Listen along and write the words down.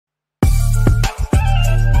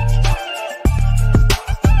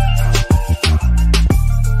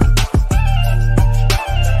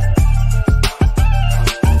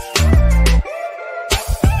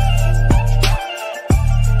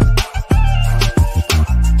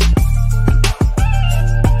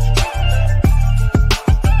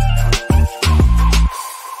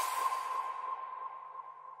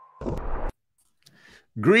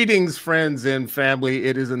Greetings, friends and family.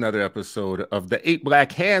 It is another episode of the 8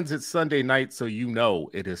 Black Hands. It's Sunday night, so you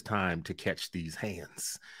know it is time to catch these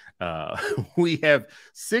hands. We have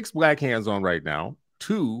 6 black hands on right now.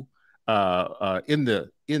 2 in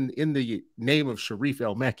the name of Sharif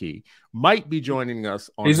El Mekki might be joining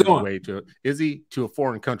us on his way to a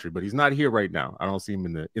foreign country, but he's not here right now. I don't see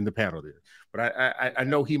him in the panel there, but I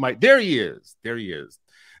know he might. There he is.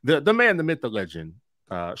 The man, the myth, the legend.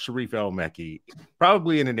 Sharif El Mekki,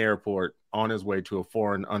 probably in an airport on his way to a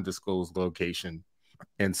foreign undisclosed location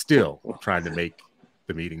and still trying to make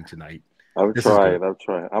the meeting tonight. I've tried.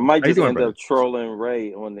 I might just end up trolling Ray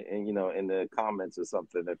in the comments or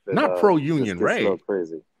something. If it, not pro-union Ray. A little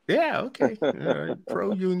crazy. Yeah, okay. All right.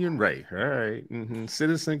 Pro-union Ray. All right. Mm-hmm.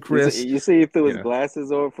 Citizen Chris. You see he threw his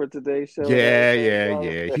glasses on for today's show?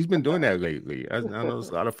 Yeah. He's been doing that lately. I know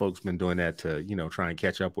a lot of folks been doing that to, try and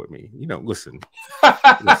catch up with me.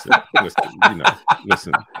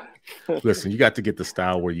 Listen, you got to get the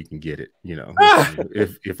style where you can get it.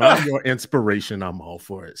 If I'm your inspiration, I'm all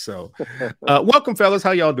for it. So welcome, fellas.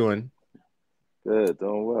 How y'all doing? Good,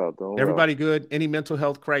 doing well. Everybody good? Any mental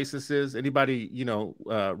health crises? Anybody,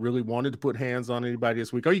 really wanted to put hands on anybody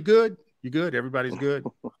this week? Are you good? You good? Everybody's good?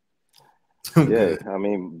 Yeah, I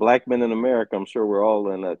mean, black men in America, I'm sure we're all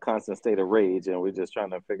in a constant state of rage, and we're just trying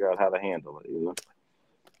to figure out how to handle it,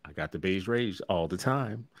 I got the beige rage all the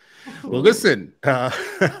time. Well, listen,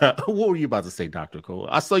 what were you about to say, Dr. Cole?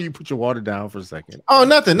 I saw you put your water down for a second. Oh,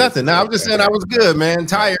 nothing. No, I'm just saying I was good, man.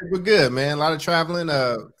 Tired, but good, man. A lot of traveling.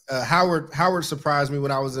 Howard surprised me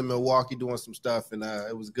when I was in Milwaukee doing some stuff, and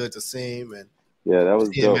it was good to see him. And yeah, that was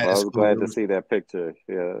dope. I was glad to see that picture.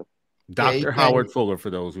 Yeah, Dr. Howard Fuller, for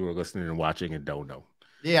those who are listening and watching and don't know.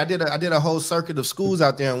 Yeah, I did a whole circuit of schools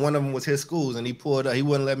out there, and one of them was his schools, and he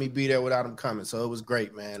wouldn't let me be there without him coming. So it was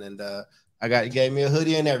great, man. And he gave me a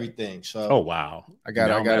hoodie and everything. So oh wow, I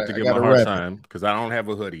got to give him a hard time because I don't have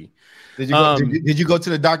a hoodie. Did you go to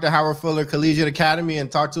the Dr. Howard Fuller Collegiate Academy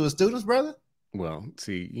and talk to his students, brother? Well,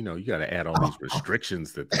 see, you got to add all these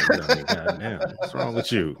restrictions that goddamn, what's wrong with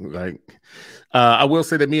you? Like, I will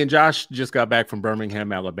say that me and Josh just got back from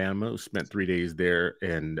Birmingham, Alabama. We spent 3 days there,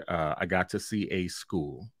 and I got to see a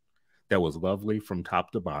school that was lovely from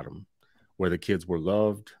top to bottom, where the kids were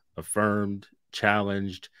loved, affirmed,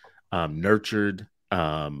 challenged, nurtured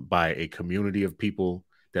by a community of people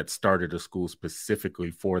that started a school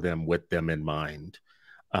specifically for them, with them in mind.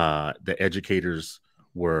 The educators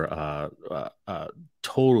were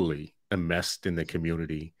totally immersed in the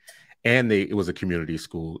community, and it was a community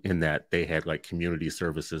school in that they had like community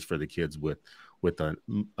services for the kids with a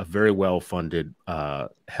very well funded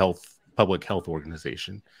public health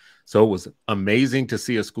organization. So it was amazing to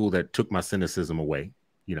see a school that took my cynicism away.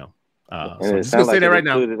 So I'm just gonna say that right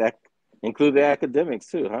now. Included academics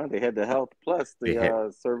too, huh? They had the health plus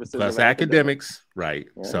the services plus academics, right?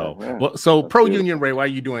 Yeah, so pro-union Ray, why are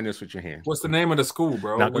you doing this with your hand? What's the name of the school,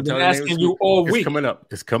 bro? I've been asking you all week.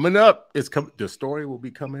 It's coming up. The story will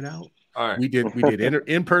be coming out. All right. We did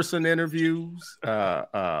in-person interviews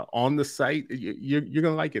on the site. You're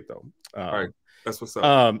gonna like it though. All right. That's what's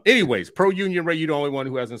up. Anyways, pro-union Ray, you're the only one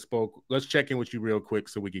who hasn't spoke. Let's check in with you real quick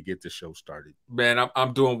so we can get the show started. Man,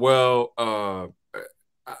 I'm doing well.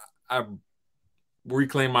 I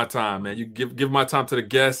reclaim my time, man. You give my time to the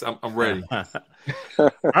guests. I'm ready. All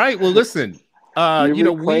right. Well, listen. We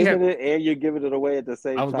have it and you're giving it away at the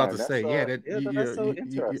same time. I was about to say, that's so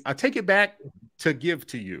interesting. I take it back to give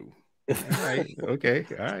to you. All right. Okay.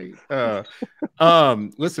 All right.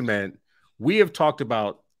 Listen, man. We have talked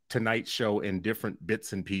about tonight's show in different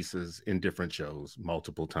bits and pieces in different shows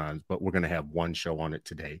multiple times, but we're going to have one show on it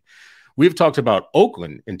today. We've talked about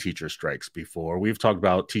Oakland and teacher strikes before. We've talked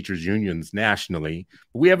about teachers' unions nationally.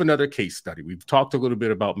 We have another case study. We've talked a little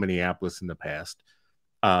bit about Minneapolis in the past.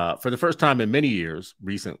 For the first time in many years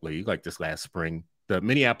recently, like this last spring, the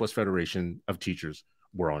Minneapolis Federation of Teachers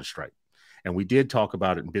were on strike. And we did talk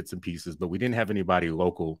about it in bits and pieces, but we didn't have anybody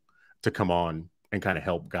local to come on and kind of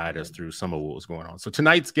help guide us through some of what was going on. So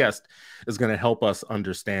tonight's guest is going to help us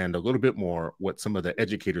understand a little bit more what some of the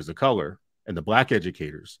educators of color and the Black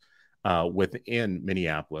educators within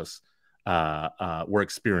Minneapolis were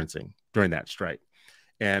experiencing during that strike.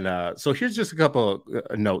 And so here's just a couple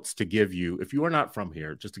of notes to give you, if you are not from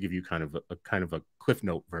here, just to give you kind of a Cliff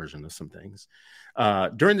Note version of some things.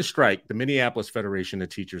 During the strike, the Minneapolis Federation of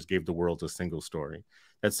Teachers gave the world a single story.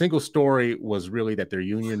 That single story was really that their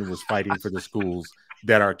union was fighting for the schools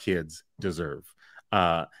that our kids deserve.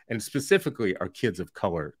 And specifically, our kids of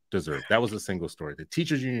color deserve. That was a single story. The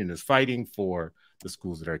teachers union is fighting for the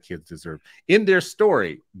schools that our kids deserve. In their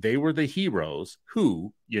story, they were the heroes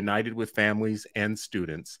who united with families and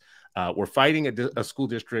students were fighting a school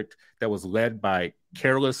district that was led by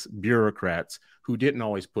careless bureaucrats who didn't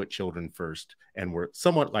always put children first and were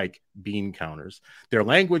somewhat like bean counters. Their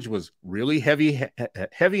language was really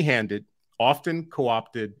heavy-handed, often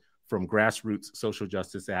co-opted from grassroots social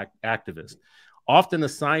justice activists, often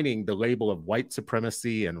assigning the label of white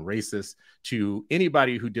supremacy and racist to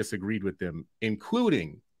anybody who disagreed with them,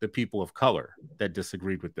 including the people of color that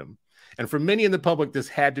disagreed with them. And for many in the public, this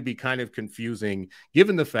had to be kind of confusing,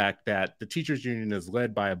 given the fact that the teachers union is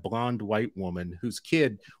led by a blonde white woman whose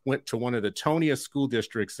kid went to one of the toniest school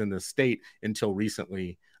districts in the state until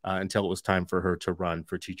recently, until it was time for her to run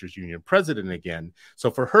for teachers union president again. So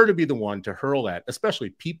for her to be the one to hurl at, especially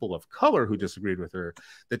people of color who disagreed with her,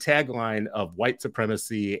 the tagline of white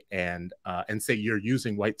supremacy and say you're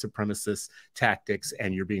using white supremacist tactics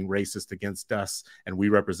and you're being racist against us and we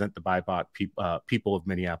represent the BIPOC people of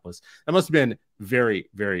Minneapolis. That must have been very,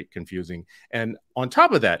 very confusing. And on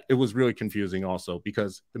top of that, it was really confusing also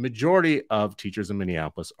because the majority of teachers in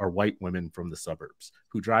Minneapolis are white women from the suburbs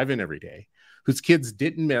who drive in every day, whose kids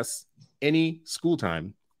didn't miss any school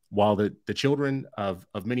time while the children of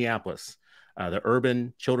Minneapolis, the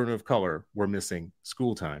urban children of color, were missing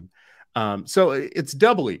school time. So it's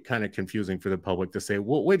doubly kind of confusing for the public to say,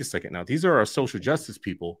 well, wait a second now, these are our social justice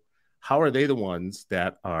people. How are they the ones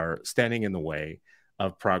that are standing in the way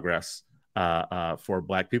of progress for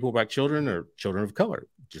Black people, Black children, or children of color?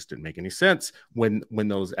 It just didn't make any sense when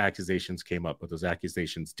those accusations came up, but those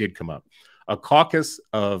accusations did come up. A caucus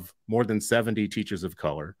of more than 70 teachers of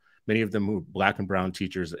color, many of them who were Black and brown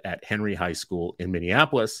teachers at Henry High School in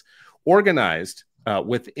Minneapolis, organized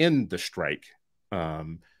within the strike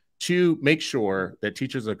to make sure that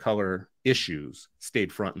teachers of color issues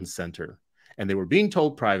stayed front and center. And they were being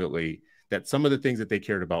told privately that some of the things that they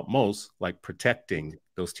cared about most, like protecting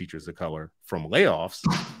those teachers of color from layoffs,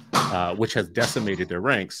 which has decimated their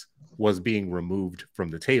ranks, was being removed from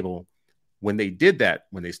the table. When they did that,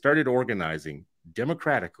 when they started organizing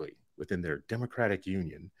democratically within their Democratic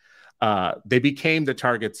Union, they became the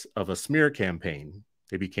targets of a smear campaign.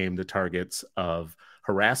 They became the targets of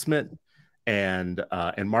harassment and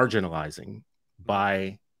marginalizing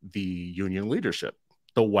by the union leadership,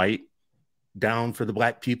 the white down for the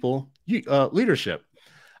Black people leadership.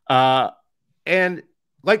 And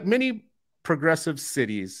like many progressive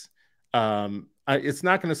cities, it's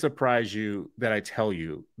not going to surprise you that I tell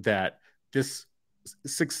you that this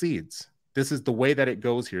succeeds. This is the way that it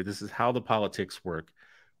goes here. This is how the politics work.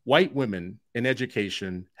 White women in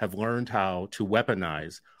education have learned how to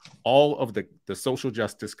weaponize all of the social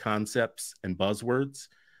justice concepts and buzzwords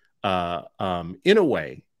in a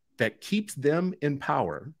way that keeps them in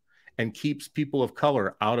power and keeps people of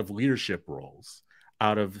color out of leadership roles,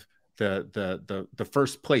 out of the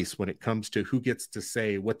first place when it comes to who gets to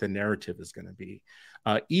say what the narrative is going to be,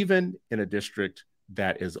 even in a district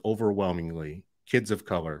that is overwhelmingly kids of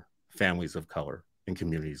color, families of color, and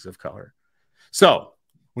communities of color. So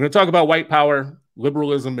we're going to talk about white power,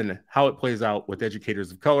 liberalism, and how it plays out with educators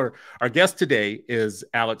of color. Our guest today is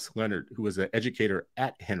Alex Leonard, who is an educator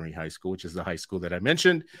at Henry High School, which is the high school that I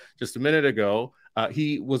mentioned just a minute ago.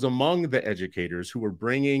 He was among the educators who were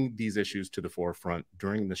bringing these issues to the forefront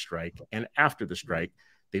during the strike and after the strike.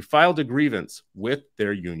 They filed a grievance with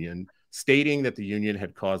their union, stating that the union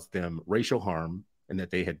had caused them racial harm and that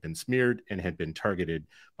they had been smeared and had been targeted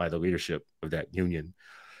by the leadership of that union.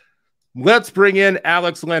 Let's bring in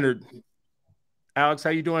Alex Leonard. Alex, how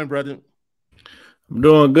you doing, brother? I'm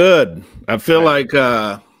doing good. I feel like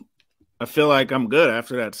I'm good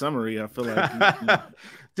after that summary. I feel like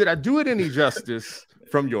did I do it any justice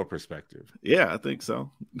from your perspective? Yeah, I think so.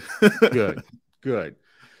 Good.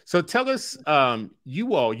 So tell us, you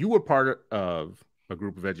were part of a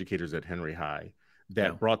group of educators at Henry High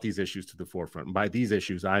that brought these issues to the forefront. And by these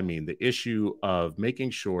issues, I mean the issue of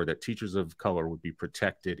making sure that teachers of color would be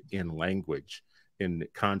protected in language, in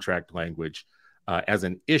contract language, as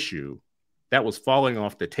an issue that was falling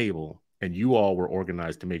off the table. And you all were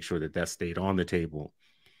organized to make sure that that stayed on the table.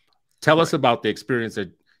 Tell us about the experience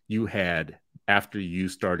that you had after you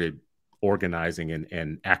started organizing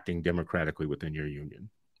and acting democratically within your union.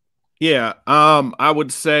 Yeah, I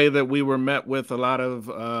would say that we were met with a lot of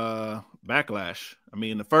backlash. I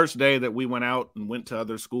mean, the first day that we went out and went to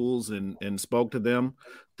other schools and spoke to them,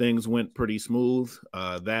 things went pretty smooth.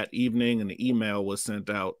 That evening, an email was sent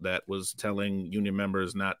out that was telling union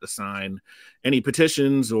members not to sign any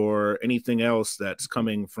petitions or anything else that's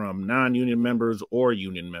coming from non-union members or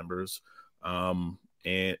union members. And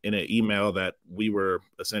in an email that we were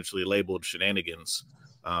essentially labeled shenanigans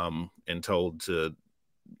and told to,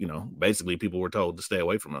 basically people were told to stay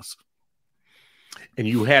away from us. And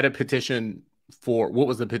you had a petition what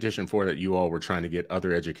was the petition for that you all were trying to get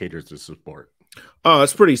other educators to support? Oh,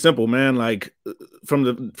 it's pretty simple, man. Like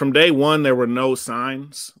from day one, there were no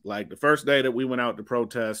signs. Like the first day that we went out to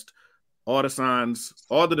protest, all the signs,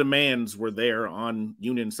 all the demands were there on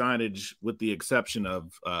union signage, with the exception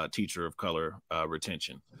of teacher of color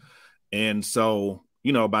retention. And so,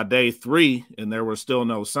 by day 3, and there were still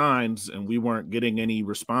no signs, and we weren't getting any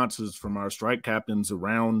responses from our strike captains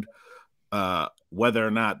around whether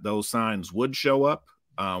or not those signs would show up.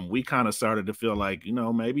 We kind of started to feel like,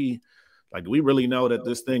 maybe like we really know that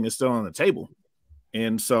this thing is still on the table.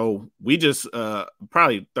 And so we just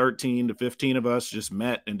probably 13 to 15 of us just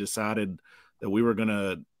met and decided that we were going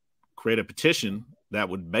to create a petition that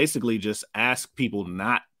would basically just ask people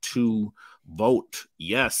not to vote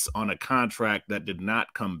yes on a contract that did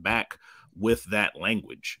not come back with that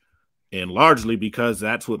language. And largely because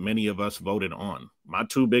that's what many of us voted on. My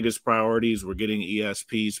 2 biggest priorities were getting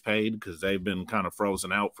ESPs paid, because they've been kind of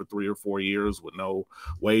frozen out for 3 or 4 years with no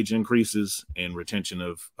wage increases, and retention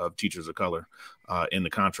of teachers of color in the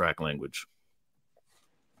contract language.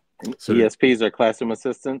 So ESPs are classroom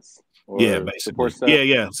assistants? Yeah, basically. Support staff?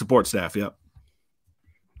 Yeah, support staff, yep.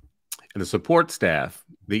 And the support staff,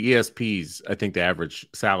 the ESPs, I think the average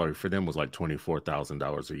salary for them was like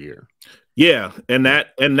 $24,000 a year. Yeah, and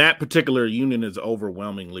that particular union is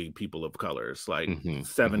overwhelmingly people of color. It's like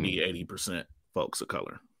 70-80% folks of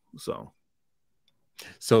color. So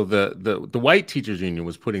the white teachers union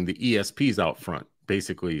was putting the ESPs out front,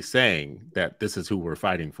 basically saying that this is who we're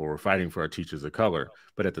fighting for. We're fighting for our teachers of color.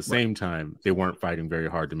 But at the same time, they weren't fighting very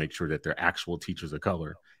hard to make sure that their actual teachers of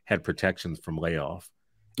color had protections from layoff.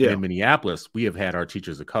 Yeah. And in Minneapolis, we have had our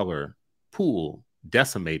teachers of color pool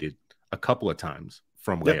decimated a couple of times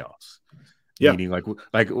from layoffs. Yeah. Meaning like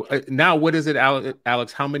now, what is it,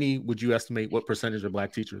 Alex? How many would you estimate? What percentage of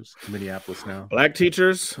Black teachers in Minneapolis now? Black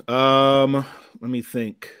teachers? Let me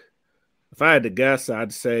think. If I had to guess,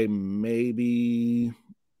 I'd say maybe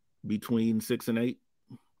between 6 and 8.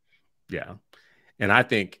 Yeah. And I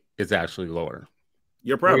think it's actually lower.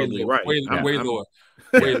 You're probably right. Way lower.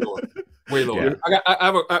 Way lower. Way lower. Yeah.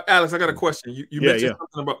 Alex, I got a question. You mentioned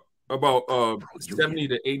something about 70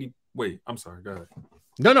 to 80. Wait, I'm sorry. Go ahead.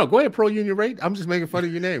 No, go ahead, Pro Union Rate. I'm just making fun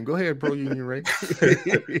of your name. Go ahead, Pro Union Rate.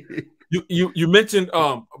 you mentioned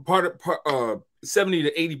part 70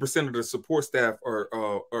 to 80% of the support staff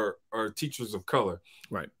are teachers of color.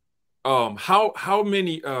 Right. How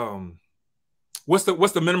many what's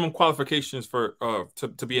the minimum qualifications for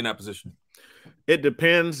to be in that position? It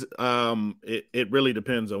depends. It really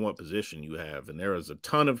depends on what position you have. And there is a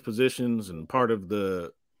ton of positions, and part of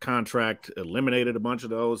the contract eliminated a bunch of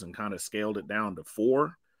those and kind of scaled it down to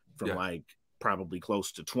 4 from like probably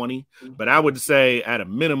close to 20. But I would say at a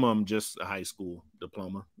minimum, just a high school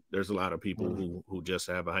diploma. There's a lot of people who just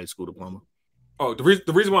have a high school diploma. Oh, the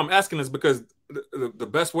reason why I'm asking is because the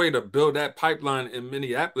best way to build that pipeline in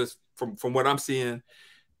Minneapolis, from what I'm seeing,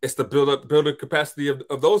 is to build the capacity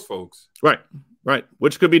of those folks. Right.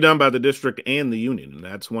 Which could be done by the district and the union. And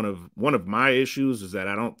that's one of my issues, is that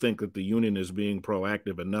I don't think that the union is being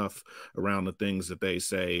proactive enough around the things that they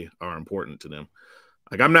say are important to them.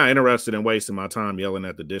 Like, I'm not interested in wasting my time yelling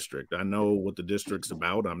at the district. I know what the district's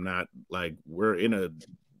about. I'm not like, we're in a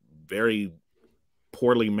very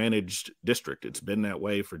poorly managed district. It's been that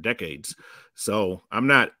way for decades. So I'm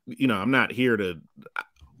not here to,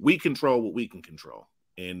 we control what we can control.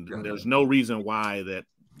 And there's no reason why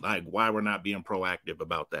we're not being proactive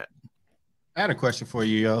about that. I had a question for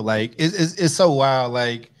you, yo. Like, it's so wild.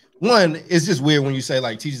 Like, one, it's just weird when you say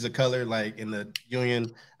like teachers of color, like in the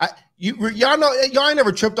union. Y'all know, y'all ain't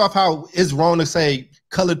never tripped off how it's wrong to say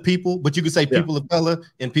colored people, but you can say people of color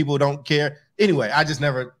and people don't care. Anyway, I just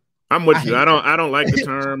never. I'm with you. I don't like the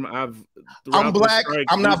term. I'm Black.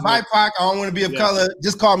 I'm not BIPOC. I don't want to be of color.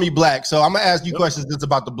 Just call me Black. So I'm gonna ask you questions just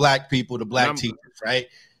about the Black people, the Black teachers, right?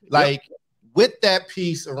 Like with that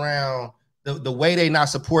piece around the way they not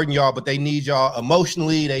supporting y'all, but they need y'all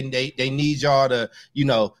emotionally. They need y'all to,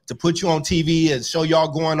 to put you on TV and show y'all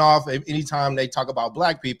going off anytime they talk about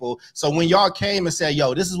Black people. So when y'all came and said,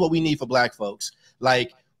 yo, this is what we need for Black folks,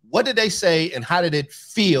 like, what did they say and how did it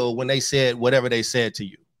feel when they said whatever they said to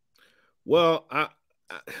you? Well, I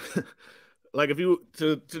like, if you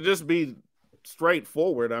to just be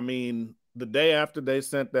straightforward, I mean, the day after they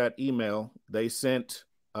sent that email, they sent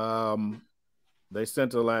a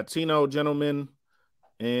Latino gentleman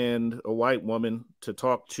and a white woman to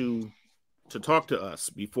talk to us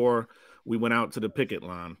before we went out to the picket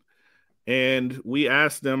line. And we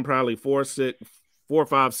asked them probably 4,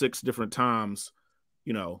 5, 6 different times,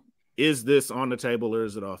 is this on the table or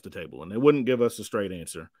is it off the table? And they wouldn't give us a straight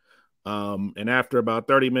answer. And after about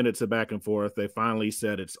 30 minutes of back and forth, they finally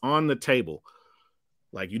said it's on the table.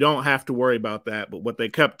 Like, you don't have to worry about that. But what they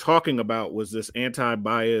kept talking about was this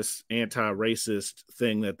anti-bias, anti-racist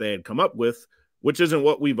thing that they had come up with, which isn't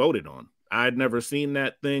what we voted on. I'd never seen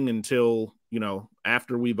that thing until,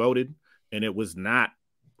 after we voted, and it was not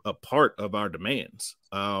a part of our demands.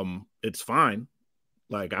 It's fine.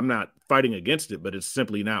 Like, I'm not fighting against it, but it's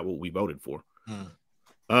simply not what we voted for.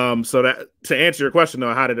 So that, to answer your question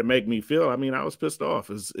though, how did it make me feel? I mean, I was pissed off.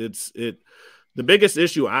 The biggest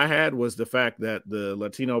issue I had was the fact that the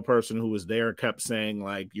Latino person who was there kept saying,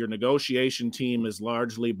 like, your negotiation team is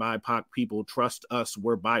largely BIPOC people. Trust us,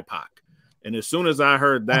 we're BIPOC. And as soon as I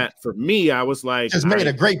heard that, for me, I was like, just made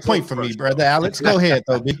a great point for me, brother Alex. Go ahead,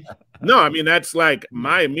 Toby. No, I mean, that's like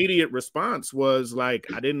my immediate response was like,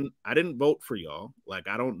 I didn't vote for y'all. Like,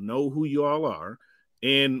 I don't know who y'all are.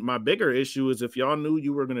 And my bigger issue is, if y'all knew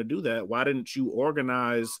you were going to do that, why didn't you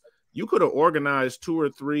organize? You could have organized 2 or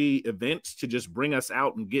 3 events to just bring us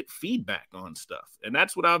out and get feedback on stuff. And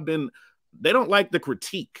that's what they don't like the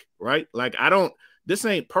critique, right? Like, this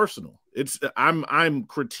ain't personal. I'm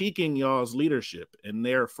critiquing y'all's leadership, and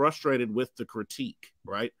they're frustrated with the critique,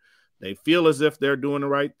 right? They feel as if they're doing the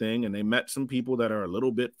right thing, and they met some people that are a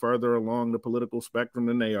little bit further along the political spectrum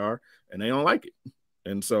than they are, and they don't like it.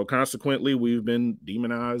 And so consequently, we've been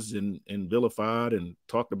demonized and vilified and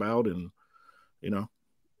talked about, and,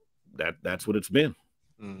 that's what it's been.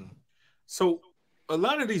 So a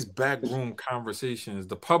lot of these backroom conversations,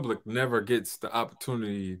 the public never gets the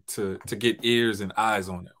opportunity to get ears and eyes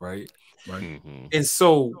on it, right? Right. Mm-hmm. And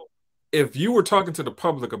so if you were talking to the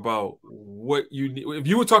public about what you need, if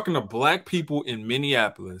you were talking to Black people in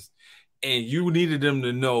Minneapolis and you needed them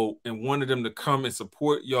to know and wanted them to come and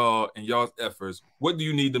support y'all and y'all's efforts, what do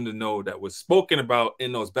you need them to know that was spoken about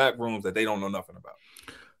in those back rooms that they don't know nothing about?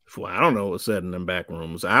 Well, I don't know what's said in them back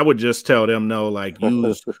rooms. I would just tell them, no, like,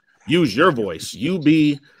 use your voice. You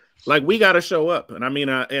be like, we got to show up. And I mean,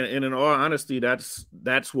 and in all honesty, that's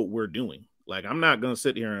what we're doing. Like, I'm not going to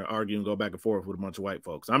sit here and argue and go back and forth with a bunch of white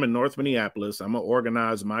folks. I'm in North Minneapolis. I'm going to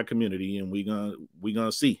organize my community, and we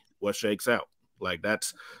gonna see what shakes out. Like,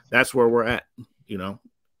 that's where we're at,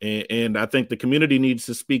 and I think the community needs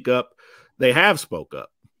to speak up. They have spoke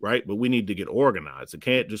up. Right. But we need to get organized. It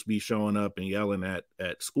can't just be showing up and yelling at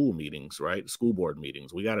school meetings, right? School board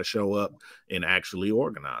meetings. We got to show up and actually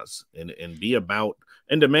organize and be about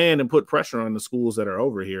and demand and put pressure on the schools that are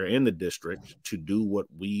over here in the district to do what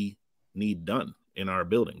we need done in our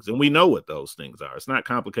buildings. And we know what those things are. It's not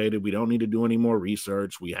complicated. We don't need to do any more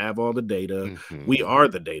research. We have all the data. Mm-hmm. We are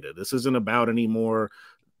the data. This isn't about any more.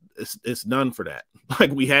 It's done for that.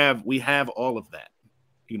 Like, we have all of that.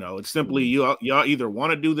 It's simply y'all either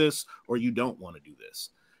want to do this or you don't want to do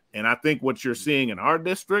this. And I think what you're seeing in our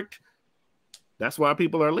district, that's why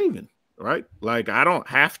people are leaving, right? Like, I don't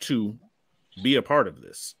have to be a part of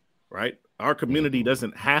this, right? Our community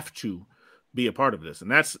doesn't have to be a part of this. And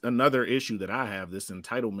that's another issue that I have, this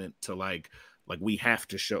entitlement to like we have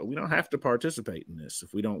to show. We don't have to participate in this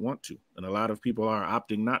if we don't want to. And a lot of people are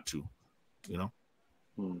opting not to,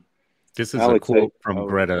 This is a quote from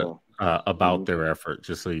Greta about their effort,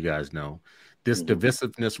 just so you guys know. This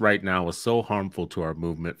divisiveness right now is so harmful to our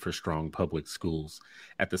movement for strong public schools.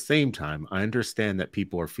 At the same time, I understand that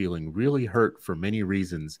people are feeling really hurt for many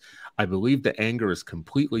reasons. I believe the anger is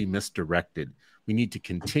completely misdirected. We need to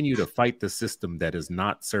continue to fight the system that is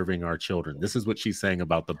not serving our children. This is what she's saying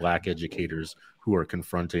about the Black educators who are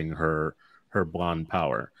confronting her blonde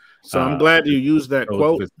power. So I'm glad you used that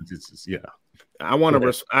quote. Yeah. I want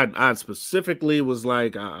to. I specifically was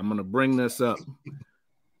like, I'm going to bring this up,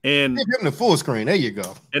 and give him the full screen. There you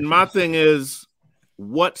go. And my thing is,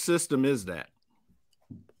 what system is that?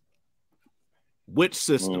 Which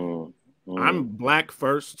system? I'm Black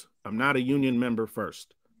first. I'm not a union member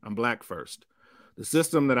first. I'm Black first. The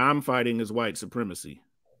system that I'm fighting is white supremacy.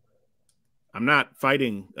 I'm not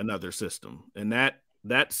fighting another system, and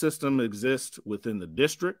that system exists within the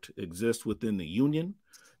district, exists within the union.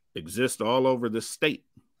 Exist all over the state.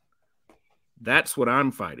 That's what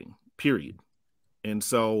I'm fighting, period. And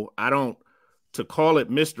so to call it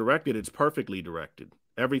misdirected, it's perfectly directed.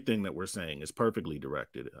 Everything that we're saying is perfectly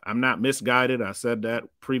directed. I'm not misguided. I said that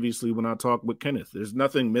previously when I talked with Kenneth. There's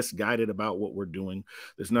nothing misguided about what we're doing.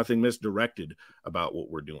 There's nothing misdirected about what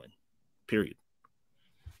we're doing, period.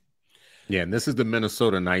 Yeah, and this is the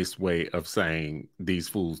Minnesota nice way of saying these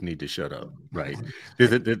fools need to shut up, right?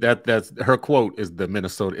 That's her quote is the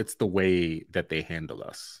Minnesota. It's the way that they handle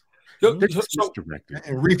us. And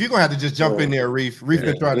Reef, you're gonna have to just jump in there, Reef. Reef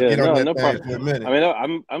can try to get on that thing for a minute. I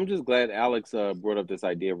mean, I'm just glad Alex brought up this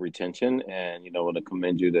idea of retention, and I want to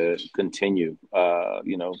commend you to continue,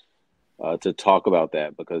 to talk about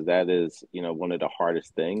that, because that is, one of the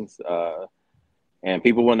hardest things. And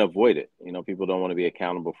people want to avoid it. People don't want to be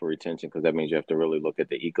accountable for retention, because that means you have to really look at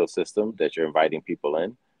the ecosystem that you're inviting people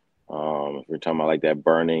in. If we're talking about like that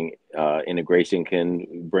burning, integration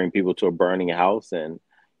can bring people to a burning house. And,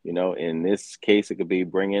 in this case, it could be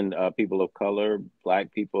bringing people of color,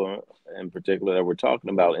 Black people in particular that we're talking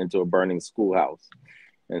about, into a burning schoolhouse.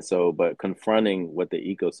 And so, but confronting what the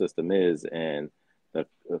ecosystem is, and the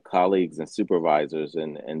colleagues and supervisors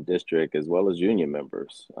and district, as well as union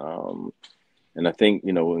members. And I think,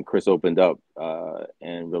 when Chris opened up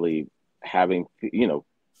and really having,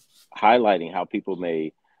 highlighting how people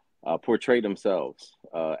may portray themselves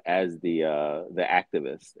as the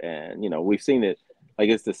activist. And, we've seen it, like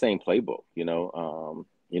it's the same playbook,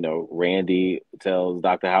 Randy tells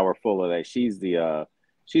Dr. Howard Fuller that she's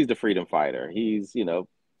the freedom fighter. He's,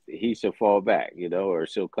 he should fall back, or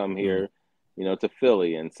she'll come here, to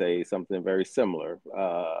Philly and say something very similar,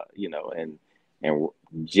 and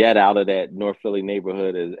jet out of that North Philly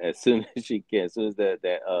neighborhood as soon as she can, as soon as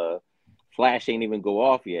that flash ain't even go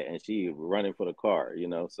off yet, and she running for the car,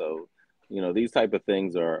 So, these type of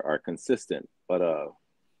things are consistent. But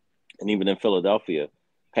and even in Philadelphia,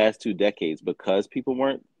 past 2 decades, because people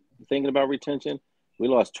weren't thinking about retention, we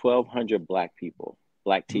lost 1,200 Black people,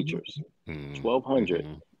 Black teachers,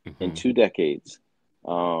 1,200 in 2 decades,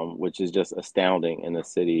 which is just astounding in a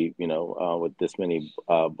city, with this many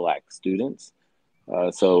Black students.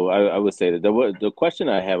 So I would say that the question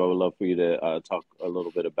I would love for you to talk a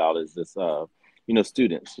little bit about is this,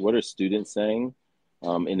 students. What are students saying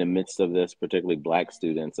in the midst of this, particularly Black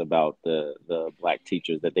students, about the Black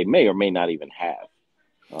teachers that they may or may not even have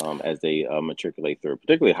as they matriculate through,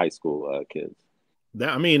 particularly high school kids?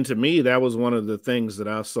 To me, that was one of the things that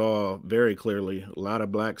I saw very clearly. A lot of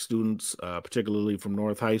Black students, particularly from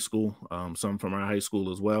North High School, some from our high school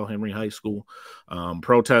as well, Henry High School,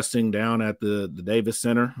 protesting down at the Davis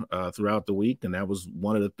Center throughout the week. And that was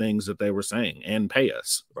one of the things that they were saying, and pay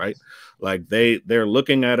us, right? Like they're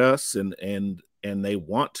looking at us and they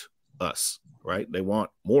want us, right? They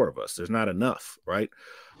want more of us. There's not enough, right?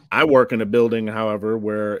 I work in a building, however,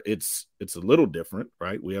 where it's a little different,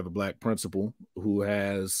 right? We have a Black principal who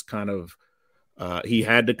has kind of, he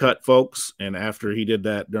had to cut folks. And after he did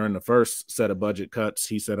that during the first set of budget cuts,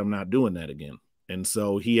 he said, I'm not doing that again. And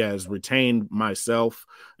so he has retained myself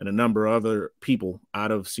and a number of other people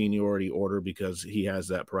out of seniority order, because he has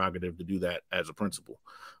that prerogative to do that as a principal.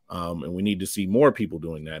 And we need to see more people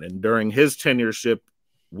doing that. And during his tenureship,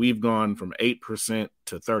 we've gone from 8%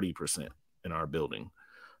 to 30% in our building.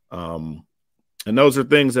 And those are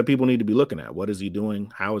things that people need to be looking at. What is he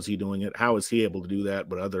doing? How is he doing it? How is he able to do that,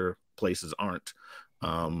 but other places aren't?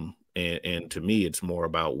 And to me, it's more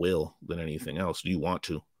about will than anything else. Do you want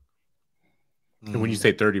to? And when you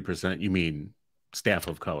say 30%, you mean staff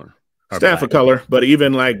of color? Staff of color, but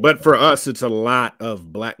even but for us, it's a lot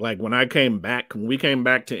of Black. Like when we came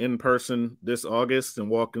back to in person this August and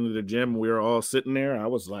walked into the gym, we were all sitting there. I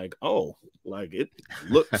was like, oh, like it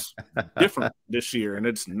looks different this year. And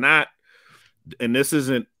it's not, and this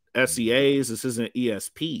isn't SEAs, this isn't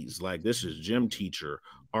ESPs. Like this is gym teacher,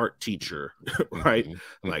 art teacher, right?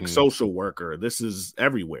 Like social worker. This is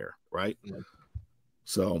everywhere, right?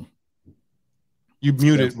 So you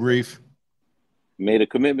muted, Reef. Made a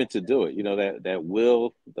commitment to do it. That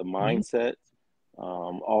will, the mindset,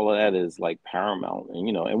 all of that is like paramount. And,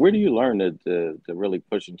 and where do you learn to really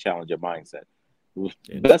push and challenge your mindset?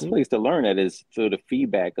 The best place to learn that is through the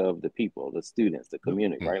feedback of the people, the students, the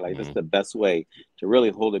community, right? Like that's the best way to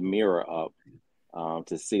really hold a mirror up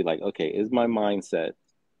to see like, okay, is my mindset,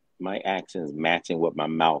 my actions matching what my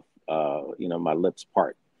mouth, my lips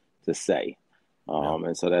part to say?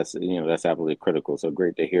 And so that's absolutely critical. So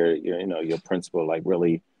great to hear your principal like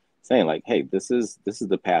really saying like, hey, this is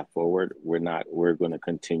the path forward. We're going to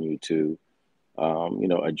continue to,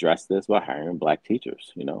 address this by hiring Black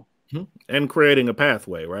teachers, and creating a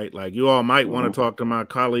pathway, right? Like you all might want to talk to my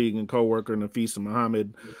colleague and coworker Nafisa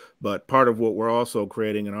Muhammad, but part of what we're also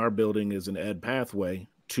creating in our building is an ed pathway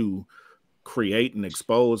to create and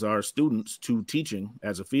expose our students to teaching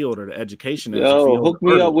as a field or to education as a field. Hook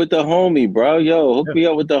me up with the homie, bro. Hook me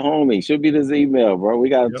up with the homie. Should be this email, bro. We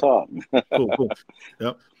gotta talk. Cool.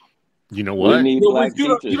 Yep. You know what? We need Black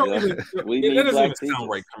teachers. We need Black teachers. Sound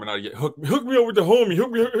right coming out yet. Hook me up with the homie.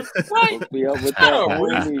 Hook me up with the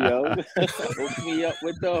homie, yo. Hook me up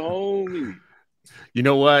with the homie. You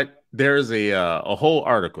know what? There's a whole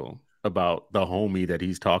article about the homie that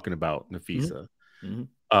he's talking about, Nafisa.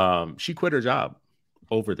 She quit her job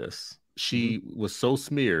over this. She was so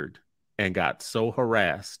smeared and got so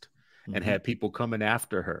harassed and had people coming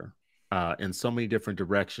after her in so many different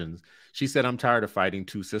directions. She said, I'm tired of fighting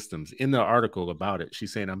two systems. In the article about it,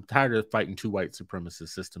 she's saying, I'm tired of fighting two white supremacist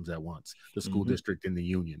systems at once, the school district and the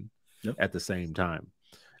union at the same time,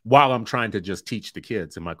 while I'm trying to just teach the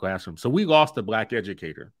kids in my classroom. So we lost a Black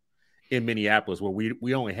educator in Minneapolis, where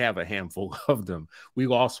we only have a handful of them. We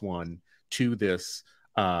lost one to this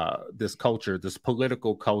culture, this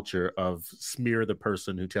political culture of smear the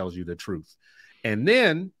person who tells you the truth. And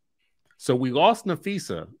then, so we lost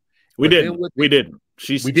Nafisa. We didn't. We didn't.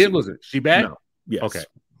 Was it? She back? No. Yes.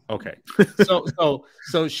 Okay.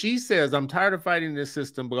 So she says, I'm tired of fighting this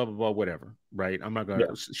system, blah, blah, blah, whatever. Right. I'm not going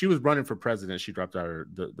to. She was running for president. She dropped out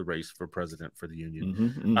of the race for president for the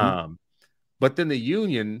union. But then the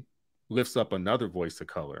union lifts up another voice of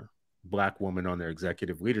color, Black woman on their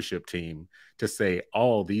executive leadership team, to say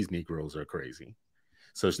all these Negroes are crazy.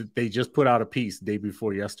 So they just put out a piece day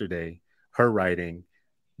before yesterday, her writing,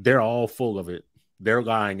 they're all full of it. They're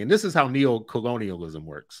lying. And this is how neo-colonialism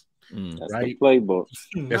works. That's right? the playbook.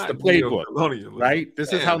 That's the playbook, right?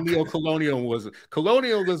 This is how neo-colonialism was.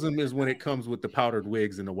 Colonialism is when it comes with the powdered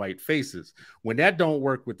wigs and the white faces. When that don't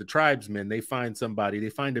work with the tribesmen, they find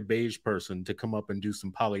a beige person to come up and do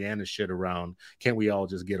some Pollyanna shit around. Can we all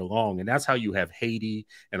just get along? And that's how you have Haiti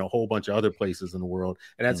and a whole bunch of other places in the world.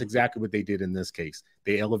 And that's exactly what they did in this case.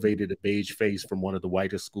 They elevated a beige face from one of the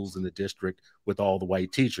whitest schools in the district with all the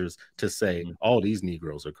white teachers to say, all these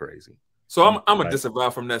Negroes are crazy. So I'm gonna disavow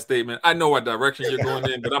from that statement. I know what direction you're going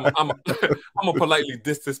in, but I'm gonna politely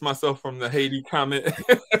distance myself from the Haiti comment.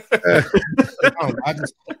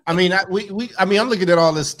 I'm looking at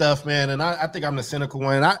all this stuff, man, and I think I'm the cynical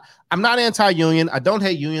one. I'm not anti-union. I don't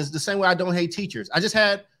hate unions the same way I don't hate teachers. I just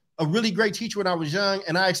had a really great teacher when I was young,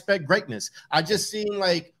 and I expect greatness. I just seen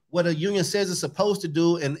like what a union says it's supposed to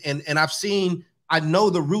do, and I know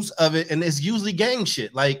the roots of it, and it's usually gang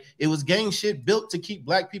shit. Like, it was gang shit built to keep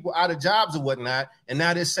Black people out of jobs or whatnot, and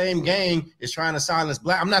now this same gang is trying to silence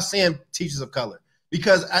Black. I'm not saying teachers of color,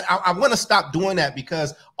 because I want to stop doing that,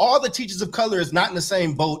 because all the teachers of color is not in the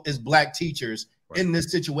same boat as Black teachers in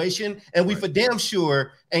this situation, and we for damn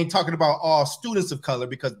sure ain't talking about all students of color,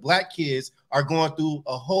 because Black kids are going through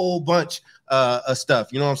a whole bunch of stuff.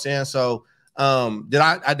 You know what I'm saying? So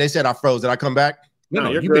they said I froze. Did I come back? No,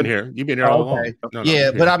 you've been here. You've been here all along. No,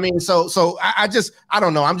 but I mean, so I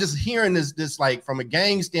don't know. I'm just hearing this like from a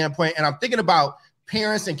gang standpoint, and I'm thinking about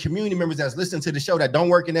parents and community members that's listening to the show that don't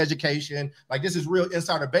work in education. Like, this is real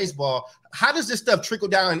insider baseball. How does this stuff trickle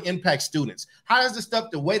down and impact students? How does this stuff,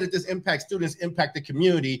 the way that this impacts students, impact the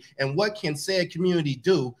community, and what can said community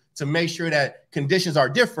do to make sure that conditions are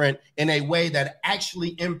different in a way that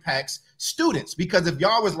actually impacts students? Because if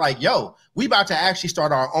y'all was like, yo, we about to actually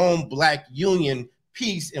start our own Black union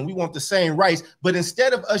piece and we want the same rights, but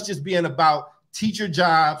instead of us just being about teacher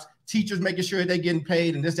jobs, teachers making sure they're getting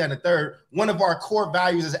paid and this, that, and the third, one of our core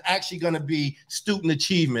values is actually going to be student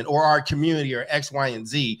achievement or our community or X, Y, and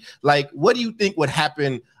Z. Like, what do you think would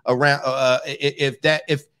happen around if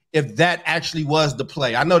that actually was the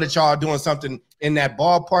play? I know that y'all are doing something in that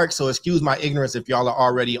ballpark, so excuse my ignorance if y'all are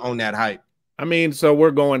already on that hype. I mean, so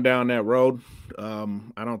we're going down that road.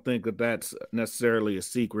 I don't think that that's necessarily a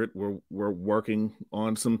secret. We're working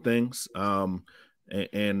on some things,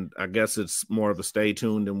 and I guess it's more of a stay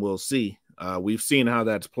tuned and we'll see. We've seen how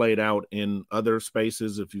that's played out in other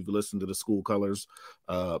spaces. If you've listened to the School Colors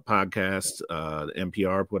podcast, the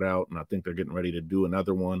NPR put out, and I think they're getting ready to do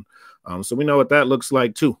another one. So we know what that looks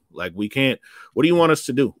like too. Like, what do you want us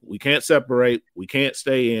to do? We can't separate. We can't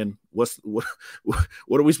stay in. What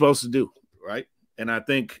are we supposed to do? Right. And I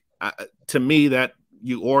think, to me, that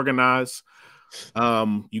you organize,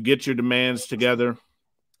 you get your demands together,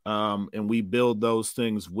 and we build those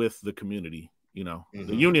things with the community. You know,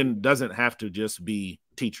 the union doesn't have to just be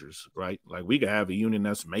teachers, right? Like, we could have a union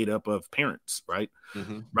that's made up of parents, right?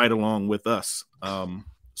 Right along with us.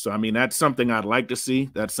 So, I mean, that's something I'd like to see.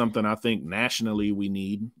 That's something I think nationally we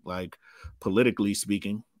need, like, politically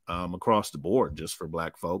speaking, across the board, just for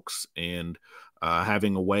Black folks. And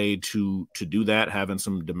having a way to do that, having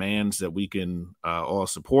some demands that we can all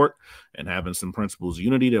support, and having some principles of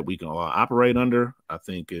unity that we can all operate under, I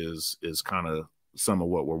think is kind of some of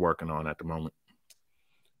what we're working on at the moment.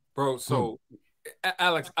 Bro, so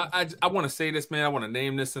Alex, I want to say this, man. I want to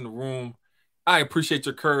name this in the room. I appreciate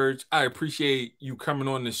your courage. I appreciate you coming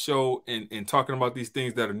on the show and talking about these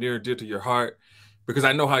things that are near and dear to your heart, because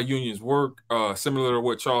I know how unions work. Similar to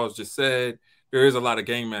what Charles just said, there is a lot of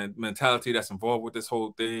gang mentality that's involved with this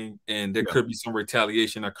whole thing, and there could be some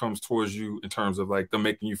retaliation that comes towards you in terms of like them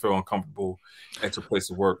making you feel uncomfortable at your place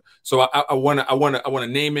of work. So I want to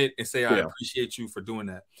name it and say I appreciate you for doing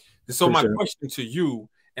that. And so my question to you,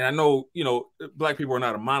 and I know, you know, Black people are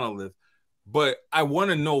not a monolith, but I want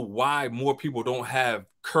to know why more people don't have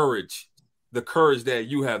courage, the courage that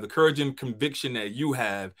you have, the courage and conviction that you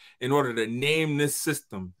have in order to name this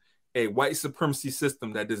system a white supremacy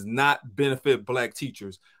system that does not benefit Black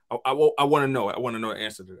teachers. I want to know. I want to know the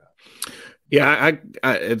answer to that. Yeah,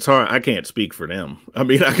 I it's hard. I can't speak for them. I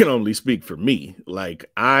mean, I can only speak for me.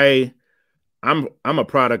 Like I'm a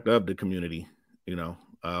product of the community. You know,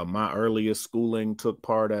 my earliest schooling took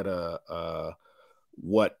part at a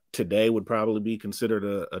what today would probably be considered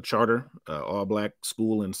a charter, all Black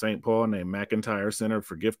school in St. Paul named McIntyre Center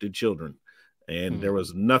for Gifted Children. And there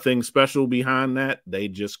was nothing special behind that. They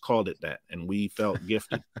just called it that. And we felt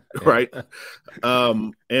gifted. Right.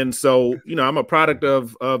 And so, you know, I'm a product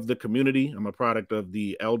of the community. I'm a product of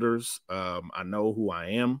the elders. I know who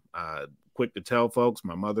I am. Quick to tell folks,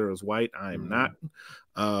 my mother is white. I am not.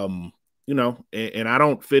 You know, and I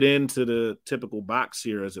don't fit into the typical box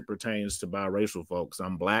here as it pertains to biracial folks.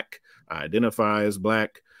 I'm Black. I identify as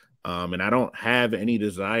Black. And I don't have any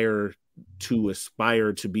desire to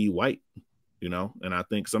aspire to be white. You know, and I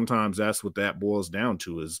think sometimes that's what that boils down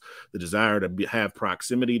to, is the desire to have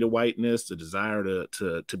proximity to whiteness, the desire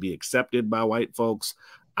to be accepted by white folks.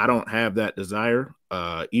 I don't have that desire,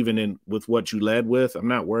 even with what you led with. I'm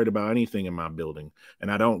not worried about anything in my building,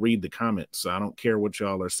 and I don't read the comments. So I don't care what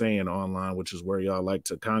y'all are saying online, which is where y'all like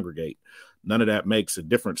to congregate. None of that makes a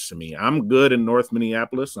difference to me. I'm good in North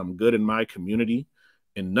Minneapolis. I'm good in my community,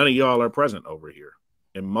 and none of y'all are present over here.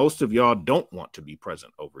 And most of y'all don't want to be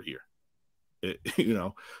present over here. You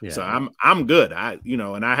know, yeah. So I'm good.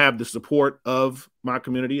 And I have the support of my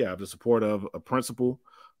community. I have the support of a principal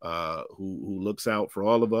who looks out for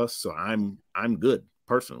all of us. So I'm good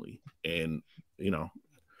personally. And, you know,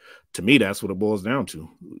 to me, that's what it boils down to.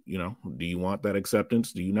 You know, do you want that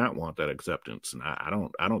acceptance? Do you not want that acceptance? And I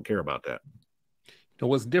don't care about that. So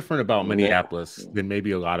what's different about Minneapolis than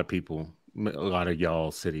maybe a lot of people, a lot of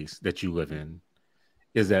y'all cities that you live in,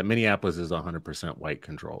 is that Minneapolis is 100% white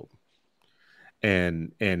controlled.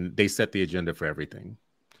 And they set the agenda for everything.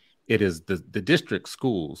 It is the district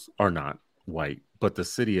schools are not white, but the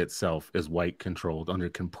city itself is white controlled, under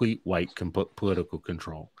complete white political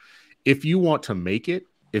control. If you want to make it,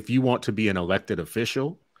 if you want to be an elected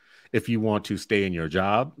official, if you want to stay in your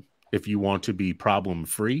job, if you want to be problem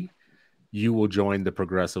free, you will join the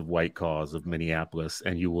progressive white cause of Minneapolis,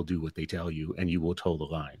 and you will do what they tell you, and you will toe the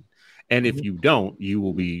line. And if you don't, you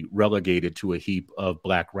will be relegated to a heap of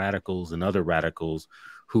Black radicals and other radicals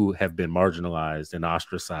who have been marginalized and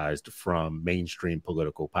ostracized from mainstream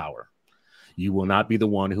political power. You will not be the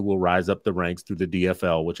one who will rise up the ranks through the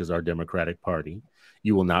DFL, which is our Democratic Party.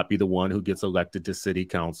 You will not be the one who gets elected to city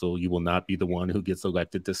council. You will not be the one who gets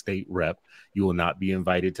elected to state rep. You will not be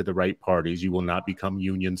invited to the right parties. You will not become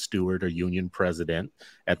union steward or union president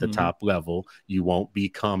at the top level. You won't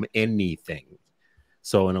become anything.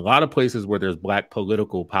 So in a lot of places where there's Black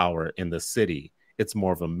political power in the city, it's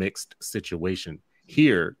more of a mixed situation.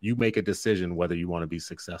 Here, you make a decision whether you want to be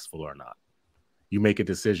successful or not. You make a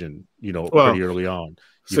decision, pretty early on.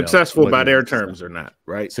 Successful by their terms or not,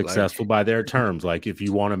 right? Successful by their terms. Like if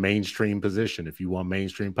you want a mainstream position, if you want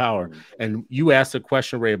mainstream power. And you asked a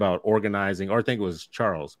question, Ray, about organizing, or I think it was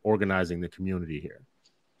Charles, organizing the community here.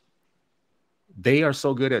 They are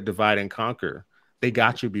so good at divide and conquer. They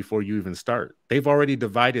got you before you even start. They've already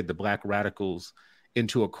divided the Black radicals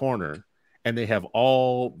into a corner, and they have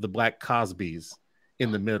all the Black Cosbys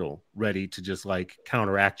in the middle ready to just like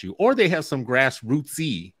counteract you. Or they have some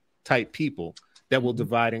grassrootsy type people that will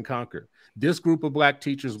divide and conquer. This group of Black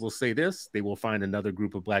teachers will say this. They will find another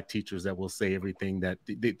group of Black teachers that will say everything that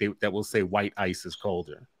that will say white ice is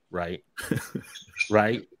colder. Right.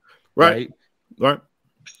 Right.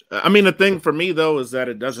 I mean, the thing for me, though, is that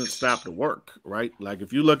it doesn't stop the work, right? Like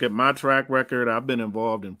if you look at my track record, I've been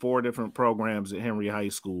involved in 4 different programs at Henry High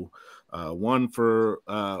School. One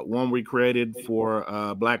we created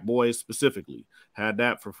for Black boys specifically, had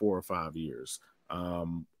that for 4 or 5 years.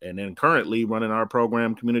 And then currently running our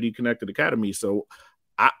program, Community Connected Academy. So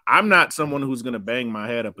I'm not someone who's going to bang my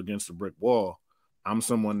head up against a brick wall. I'm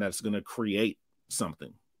someone that's going to create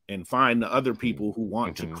something and find the other people who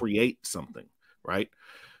want to create something, right?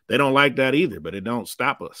 They don't like that either, but it don't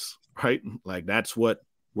stop us, right? Like that's what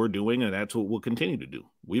we're doing, and that's what we'll continue to do.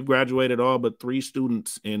 We've graduated all but 3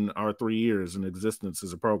 students in our 3 years in existence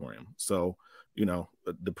as a program. So,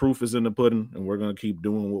 the proof is in the pudding, and we're going to keep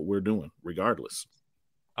doing what we're doing regardless.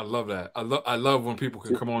 I love that. I love when people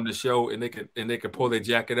can come on the show and they can pull their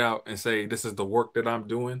jacket out and say, "This is the work that I'm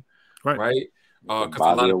doing." Right?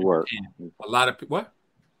 Body of work. A lot of people. What?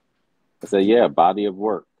 I said, yeah, body of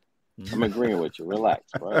work. I'm agreeing with you. Relax,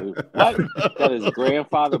 bro. What? Got his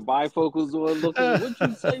grandfather bifocals on. Looking. What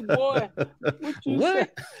you say, boy? What you say?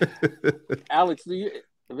 Alex, do you?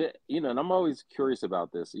 And I'm always curious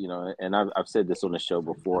about this. And I've said this on the show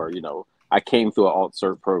before. I came through an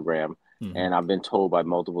alt-cert program, and I've been told by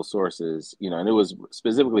multiple sources. And it was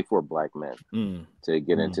specifically for Black men to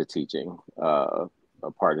get into teaching. A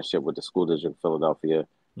partnership with the School District of Philadelphia,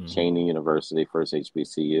 Cheyney University, First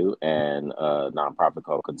HBCU, and a nonprofit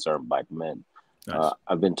called Concerned Black Men. Nice.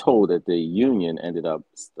 I've been told that the union ended up,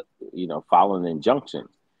 following an injunction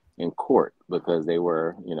in court because they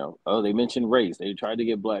were, they mentioned race. They tried to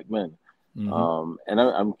get Black men. I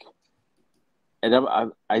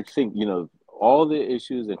think, all the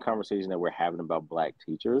issues and conversations that we're having about Black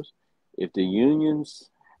teachers, if the unions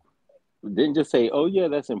didn't just say, oh yeah,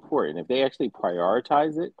 that's important, if they actually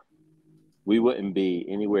prioritize it, we wouldn't be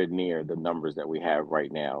anywhere near the numbers that we have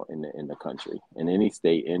right now in the country, in any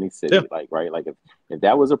state, any city. Yeah. If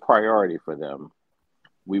that was a priority for them,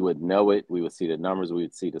 we would know it. We would see the numbers. We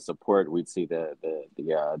would see the support. We'd see the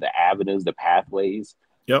avenues, the pathways.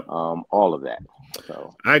 Yep. All of that.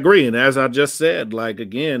 So I agree. And as I just said,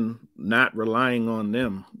 again, not relying on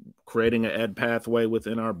them, creating an ed pathway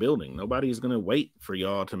within our building. Nobody's going to wait for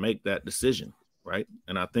y'all to make that decision. Right.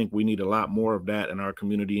 And I think we need a lot more of that in our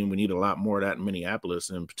community, and we need a lot more of that in Minneapolis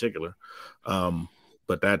in particular.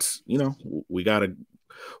 But that's, we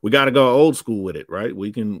gotta go old school with it, right?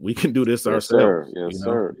 We can do this ourselves. Yes,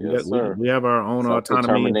 sir. Yes, sir. We have our own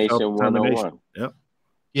autonomy and self-determination. Yep.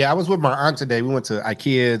 Yeah, I was with my aunt today. We went to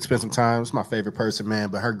IKEA and spent some time. It's my favorite person, man.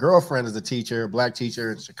 But her girlfriend is a teacher, a Black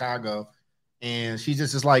teacher in Chicago. And she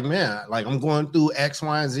just is like, man, I'm going through X,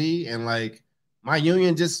 Y, and Z. And my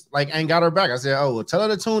union just ain't got her back. I said, oh, well, tell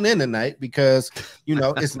her to tune in tonight because,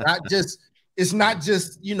 it's not just,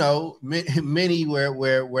 many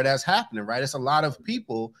where that's happening, right? It's a lot of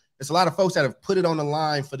people. It's a lot of folks that have put it on the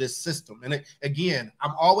line for this system. And again,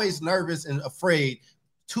 I'm always nervous and afraid.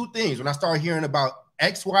 Two things. When I start hearing about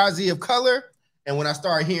XYZ of color, and when I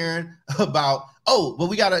start hearing about,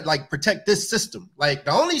 we got to protect this system.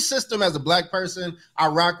 The only system as a Black person I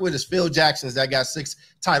rock with is Phil Jackson's that got 6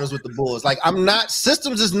 titles with the Bulls.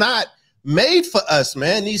 Systems is not made for us,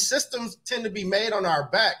 man. These systems tend to be made on our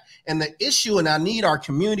back. And the issue, and I need our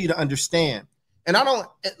community to understand. And I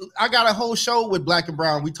got a whole show with Black and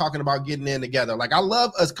Brown. We talking about getting in together. I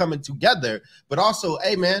love us coming together, but also,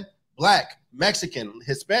 hey man, Black, Mexican,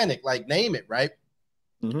 Hispanic, name it, right?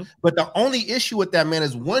 Mm-hmm. But the only issue with that, man,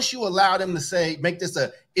 is once you allow them to make this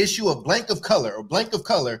a issue of blank of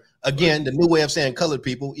color, again, the new way of saying colored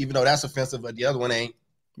people, even though that's offensive, but the other one ain't.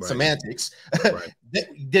 Right. Semantics. Right.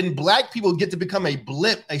 Then Black people get to become a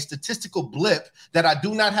blip, a statistical blip that I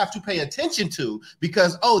do not have to pay attention to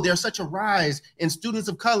because, there's such a rise in students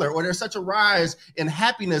of color, or there's such a rise in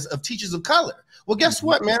happiness of teachers of color. Well, guess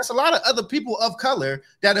what, man? It's a lot of other people of color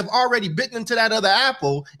that have already bitten into that other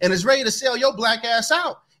apple and is ready to sell your Black ass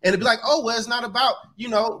out. And it'd be like, it's not about,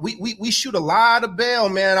 we shoot a lot of bail,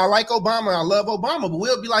 man. I like Obama. I love Obama. But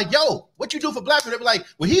we'll be like, yo, what you do for Black people? They'll be like,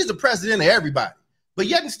 well, he's the president of everybody. But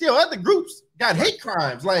yet and still other groups got hate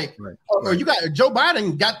crimes. Or you got Joe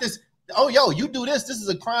Biden got this. Oh, you do this. This is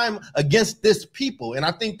a crime against this people. And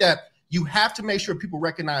I think that you have to make sure people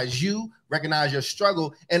recognize you, recognize your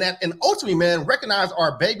struggle, and ultimately, man, recognize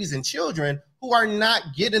our babies and children who are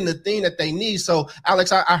not getting the thing that they need. So,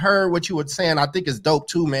 Alex, I heard what you were saying. I think it's dope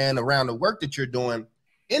too, man, around the work that you're doing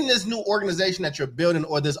in this new organization that you're building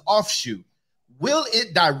or this offshoot. Will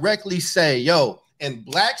it directly say, and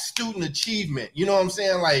Black student achievement, you know what I'm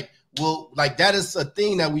saying? That is a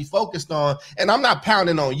thing that we focused on. And I'm not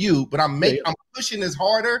pounding on you, but I'm pushing this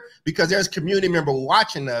harder because there's community member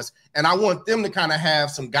watching us. And I want them to kind of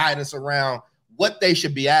have some guidance around what they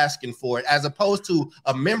should be asking for it, as opposed to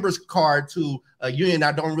a member's card to a union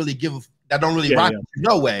that don't really rock you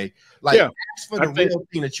no way. Ask for the real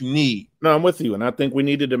thing that you need. No, I'm with you. And I think we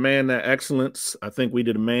need to demand that excellence. I think we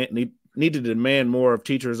need to demand more of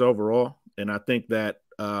teachers overall. And I think that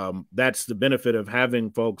that's the benefit of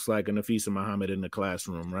having folks like a Nafisa Muhammad in the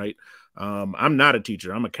classroom, right? I'm not a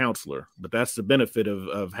teacher, I'm a counselor, but that's the benefit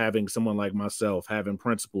of having someone like myself, having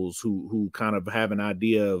principals who kind of have an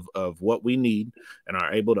idea of what we need and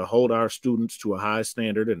are able to hold our students to a high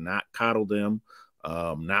standard and not coddle them,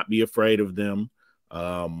 not be afraid of them,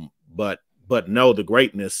 but know the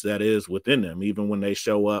greatness that is within them, even when they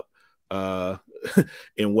show up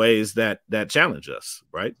in ways that challenge us,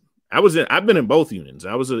 right? I've been in both unions.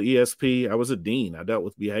 I was an ESP. I was a dean. I dealt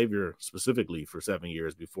with behavior specifically for 7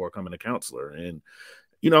 years before coming a counselor. And,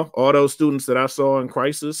 all those students that I saw in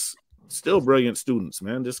crisis, still brilliant students,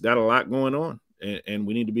 man, just got a lot going on. And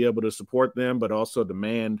we need to be able to support them, but also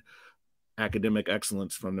demand academic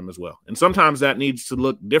excellence from them as well. And sometimes that needs to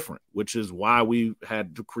look different, which is why we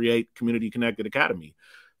had to create Community Connected Academy,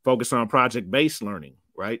 focus on project-based learning,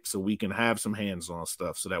 right? So we can have some hands-on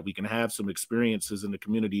stuff, so that we can have some experiences in the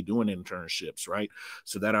community doing internships, right?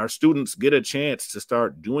 So that our students get a chance to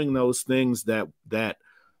start doing those things, that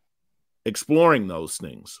exploring those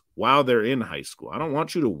things while they're in high school. I don't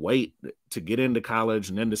want you to wait to get into college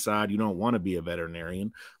and then decide you don't want to be a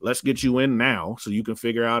veterinarian. Let's get you in now so you can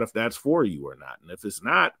figure out if that's for you or not. And if it's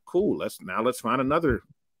not, cool. Let's find another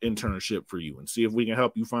internship for you and see if we can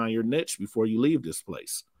help you find your niche before you leave this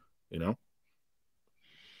place, you know?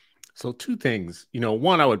 So two things,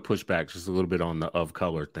 one, I would push back just a little bit on the of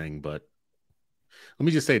color thing, but let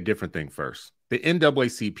me just say a different thing first. The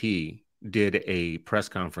NAACP did a press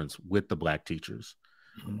conference with the Black teachers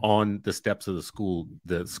on the steps of the school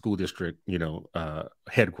district,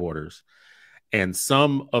 headquarters. And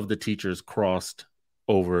some of the teachers crossed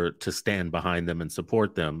over to stand behind them and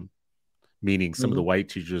support them, meaning some of the white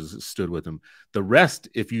teachers stood with them. The rest,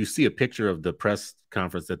 if you see a picture of the press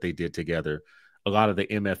conference that they did together, a lot of the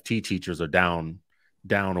MFT teachers are down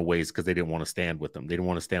a ways because they didn't want to stand with them. They didn't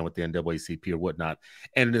want to stand with the NAACP or whatnot.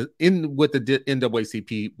 And in what the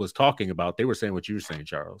NAACP was talking about, they were saying what you were saying,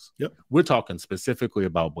 Charles. Yep. We're talking specifically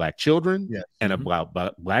about Black children and about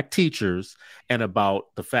Black teachers, and about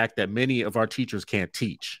the fact that many of our teachers can't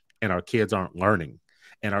teach and our kids aren't learning,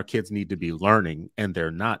 and our kids need to be learning and they're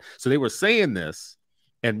not. So they were saying this.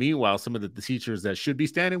 And meanwhile, some of the teachers that should be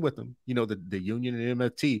standing with them, the union and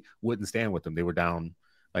MFT wouldn't stand with them. They were down,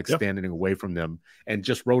 standing away from them, and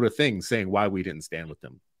just wrote a thing saying why we didn't stand with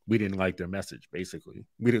them. We didn't like their message, basically.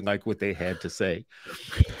 We didn't like what they had to say.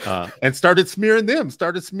 And started smearing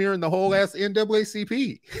the whole ass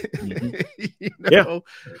NAACP.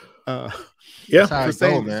 That's how it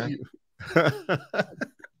goes, man.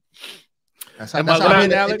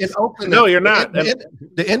 In Oakland, no, you're not.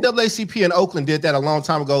 The NAACP in Oakland did that a long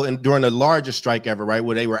time ago, and during the largest strike ever, right,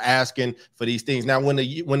 where they were asking for these things. Now, when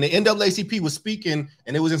the NAACP was speaking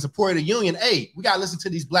and it was in support of the union, hey, we gotta listen to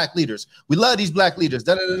these Black leaders. We love these Black leaders.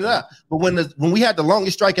 But when we had the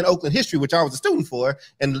longest strike in Oakland history, which I was a student for,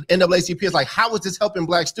 and the NAACP is like, how is this helping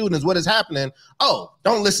Black students? What is happening? Oh,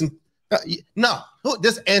 don't listen. No,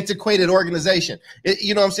 this antiquated organization.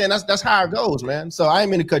 You know what I'm saying? That's how it goes, man. So I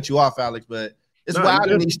ain't mean to cut you off, Alex, but it's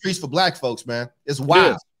wild in these streets for Black folks, man. It's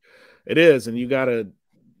wild. It is. And you gotta,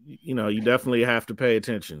 you definitely have to pay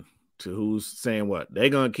attention to who's saying what. They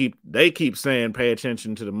keep saying pay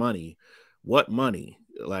attention to the money. What money?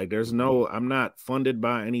 Like, I'm not funded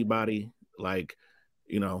by anybody. Like,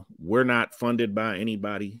 we're not funded by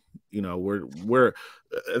anybody. We're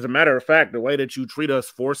as a matter of fact, the way that you treat us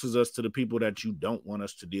forces us to the people that you don't want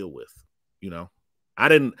us to deal with. I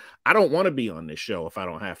don't want to be on this show if I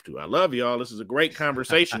don't have to. I love y'all. This is a great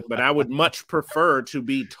conversation, but I would much prefer to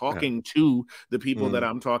be talking to the people that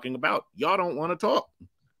I'm talking about. Y'all don't want to talk.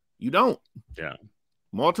 You don't. Yeah.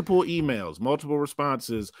 Multiple emails, multiple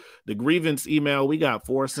responses. The grievance email, we got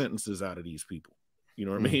 4 sentences out of these people. You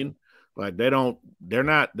know what I mean? Like,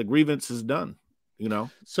 the grievance is done.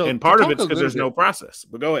 So, and part of it's because there's no process.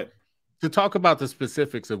 But go ahead. To talk about the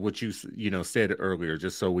specifics of what you said earlier,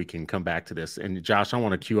 just so we can come back to this. And Josh, I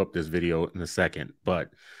want to cue up this video in a second,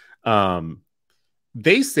 but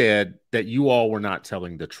they said that you all were not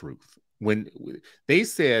telling the truth. When they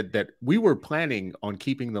said that we were planning on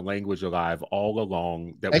keeping the language alive all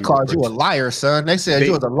along. That they called you a liar, son. They said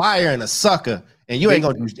you was a liar and a sucker, and you ain't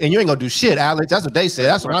gonna do shit, Alex. That's what they said.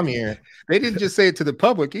 That's what I'm hearing. They didn't just say it to the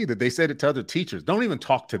public either. They said it to other teachers. Don't even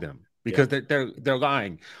talk to them because they're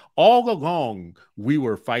lying. All along, we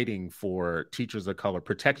were fighting for teachers of color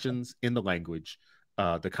protections in the language,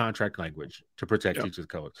 the contract language to protect teachers of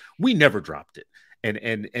color. We never dropped it.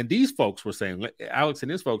 And these folks were saying, Alex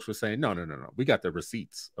and his folks were saying, no. We got the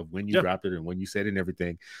receipts of when you dropped it and when you said it and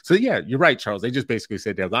everything. So yeah, you're right, Charles. They just basically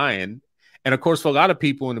said they're lying. And of course, for a lot of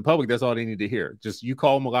people in the public, that's all they need to hear. Just you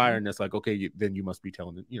call them a liar, and that's like, okay, then you must be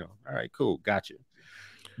telling them, all right, cool, gotcha.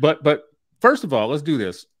 But first of all, let's do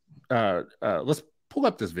this. Let's pull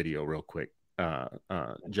up this video real quick,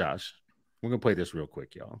 Josh. We're gonna play this real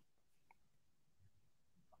quick, y'all.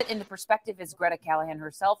 In the perspective is Greta Callahan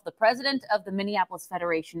herself, the president of the Minneapolis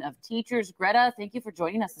Federation of Teachers. Greta, thank you for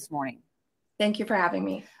joining us this morning. Thank you for having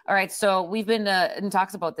me. All right. So we've been in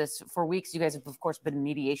talks about this for weeks. You guys have, of course, been in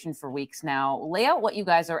mediation for weeks now. Lay out what you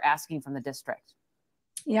guys are asking from the district.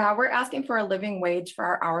 Yeah, we're asking for a living wage for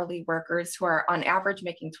our hourly workers who are on average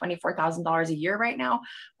making $24,000 a year right now.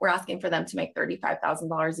 We're asking for them to make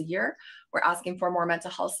 $35,000 a year. We're asking for more mental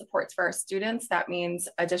health supports for our students. That means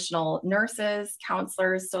additional nurses,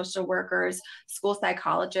 counselors, social workers, school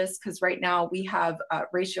psychologists, because right now we have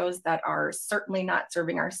ratios that are certainly not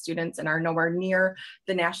serving our students and are nowhere near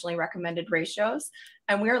the nationally recommended ratios.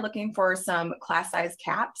 And we are looking for some class size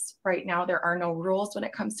caps. Right now, there are no rules when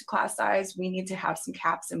it comes to class size. We need to have some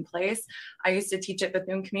caps in place. I used to teach at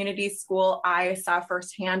Bethune Community School. I saw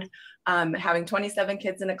firsthand having 27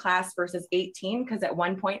 kids in a class versus 18, because at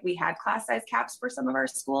one point we had class size caps for some of our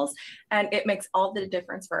schools, and it makes all the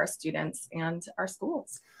difference for our students and our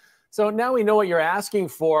schools. So now we know what you're asking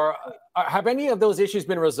for. Have any of those issues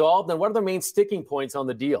been resolved, and what are the main sticking points on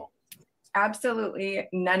the deal? Absolutely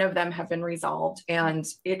none of them have been resolved, and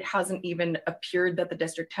it hasn't even appeared that the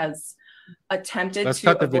district has attempted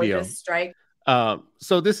to avoid this strike.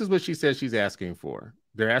 So this is what she says she's asking for.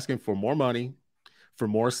 They're asking for more money, for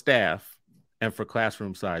more staff, and for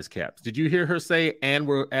classroom size caps. Did you hear her say, and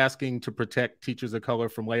we're asking to protect teachers of color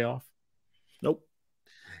from layoff? Nope.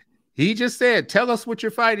 He just said, tell us what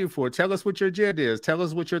you're fighting for. Tell us what your agenda is. Tell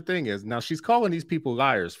us what your thing is. Now, she's calling these people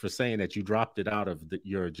liars for saying that you dropped it out of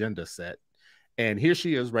your agenda set. And here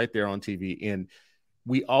she is right there on TV. And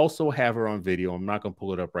we also have her on video. I'm not going to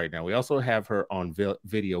pull it up right now. We also have her on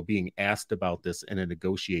video being asked about this in a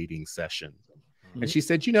negotiating session. And she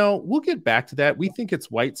said, you know, we'll get back to that. We think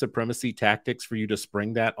it's white supremacy tactics for you to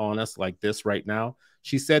spring that on us like this right now.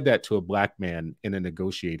 She said that to a black man in a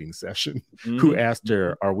negotiating session who asked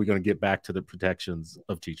her, are we going to get back to the protections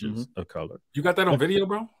of teachers of color? You got that on video,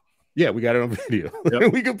 bro? Yeah, we got it on video.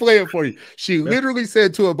 Yep. We can play it for you. She literally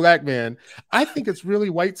said to a black man, I think it's really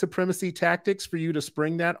white supremacy tactics for you to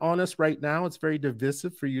spring that on us right now. It's very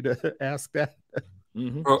divisive for you to ask that.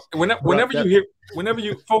 Whenever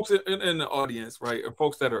you folks in the audience, right, or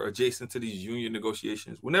folks that are adjacent to these union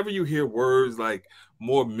negotiations, whenever you hear words like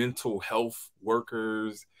more mental health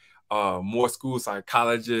workers, more school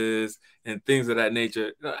psychologists, and things of that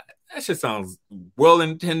nature, that shit sounds well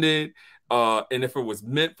intended. And if it was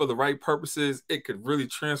meant for the right purposes, it could really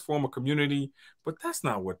transform a community. But that's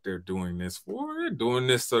not what they're doing this for. They're doing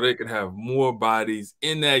this so they can have more bodies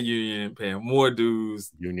in that union, paying more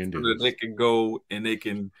dues, so that they can go and they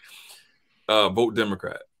can vote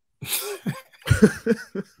Democrat.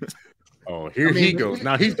 Oh, here he goes.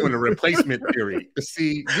 Now he's doing a replacement theory.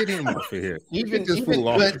 See, get him off of here. Even just pull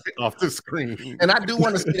off the screen. And I do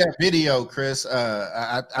want to see that video, Chris.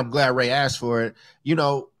 I'm glad Ray asked for it. You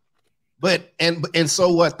know, but and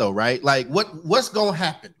so what though, right? Like what's gonna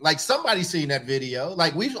happen? Like somebody's seen that video.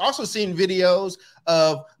 Like we've also seen videos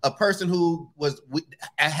of a person who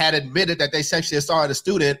had admitted that they sexually assaulted a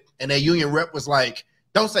student, and their union rep was like,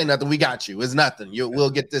 "Don't say nothing. We got you. It's nothing.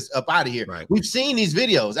 We'll get this up out of here." Right. We've seen these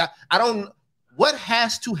videos. I don't. What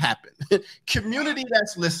has to happen? Community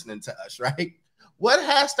that's listening to us, right? What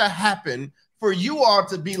has to happen for you all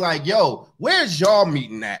to be like, yo, where's y'all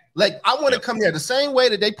meeting at? Like, I want to come here the same way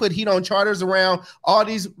that they put heat on charters around all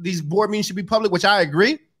these board meetings should be public, which I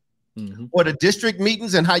agree. Or the district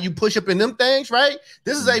meetings and how you push up in them things, right?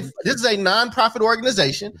 This is a nonprofit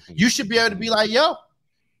organization. You should be able to be like, yo,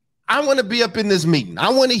 I want to be up in this meeting. I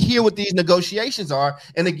want to hear what these negotiations are.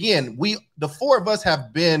 And again, the four of us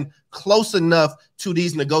have been close enough to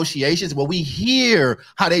these negotiations where we hear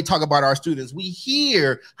how they talk about our students. We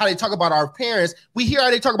hear how they talk about our parents. We hear how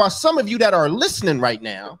they talk about some of you that are listening right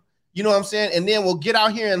now. You know what I'm saying? And then we'll get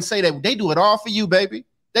out here and say that they do it all for you, baby.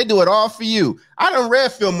 They do it all for you. I done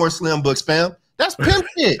read Fillmore Slim books, fam. That's pimp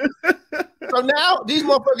shit. So now these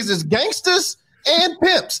motherfuckers is gangsters and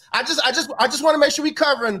pimps. I just want to make sure we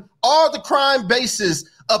covering all the crime bases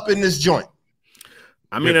up in this joint.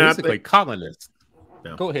 I mean, basically colonists.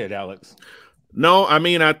 Yeah. Go ahead, Alex. No, I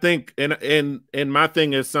mean, I think, and my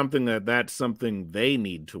thing is that's something they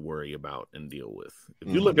need to worry about and deal with. If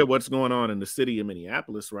you look at what's going on in the city of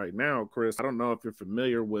Minneapolis right now, Chris, I don't know if you're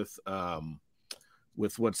familiar with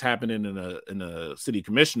what's happening in a city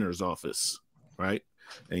commissioner's office, right?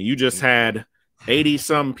 And you just had 80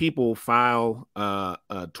 some people file a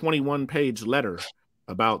 21-page letter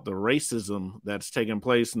about the racism that's taking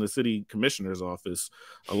place in the city commissioner's office,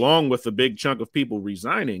 along with a big chunk of people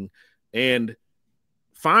resigning. And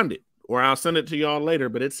find it, or I'll send it to y'all later,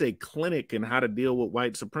 but it's a clinic in how to deal with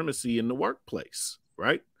white supremacy in the workplace,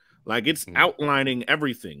 right? Like it's outlining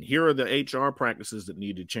everything. Here are the HR practices that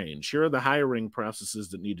need to change. Here are the hiring processes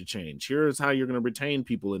that need to change. Here's how you're going to retain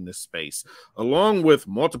people in this space, along with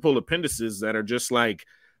multiple appendices that are just like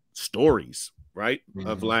stories, right?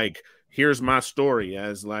 Of like, here's my story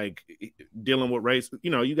as like dealing with race.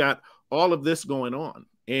 You know, you got all of this going on.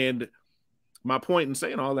 And my point in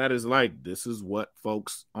saying all that is like, this is what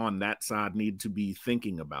folks on that side need to be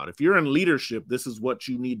thinking about. If you're in leadership, this is what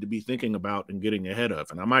you need to be thinking about and getting ahead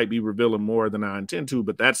of. And I might be revealing more than I intend to,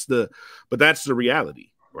 but that's the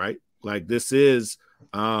reality, right? Like, this is,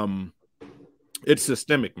 it's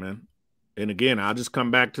systemic, man. And again, I'll just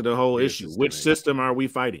come back to the whole issue. Systemic. Which system are we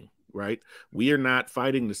fighting, right? We are not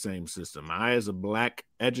fighting the same system. I, as a Black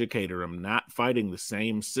educator, am not fighting the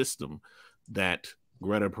same system that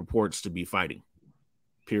Greta purports to be fighting,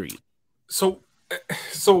 period. So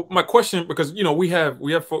my question, because, you know, we have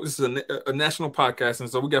folks, this is a national podcast, and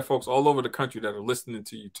so we got folks all over the country that are listening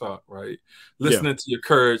to you talk, right? Listening to your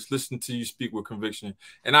courage, listening to you speak with conviction,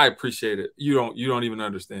 and I appreciate it. You don't even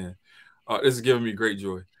understand. This is giving me great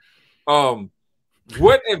joy.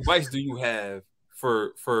 What advice do you have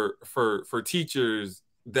for teachers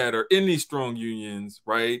that are in these strong unions,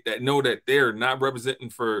 right? That know that they're not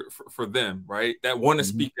representing for them, right? That want to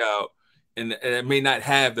speak out and may not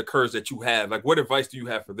have the courage that you have. Like, what advice do you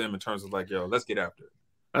have for them in terms of like, yo, let's get after it?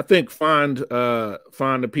 I think find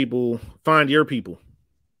the people, find your people,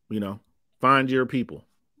 you know, find your people.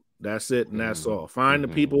 That's it. And that's all. Find the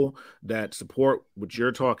people that support what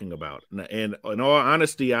you're talking about. And in all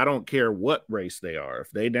honesty, I don't care what race they are.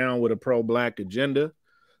 If they down with a pro-Black agenda,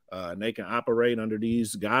 and they can operate under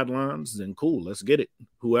these guidelines, then cool, let's get it.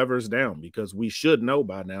 Whoever's down, because we should know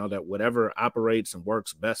by now that whatever operates and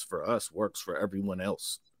works best for us works for everyone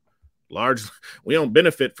else. Largely, we don't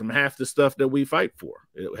benefit from half the stuff that we fight for.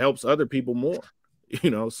 It helps other people more, you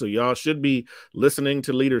know, so y'all should be listening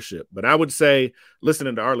to leadership. But I would say,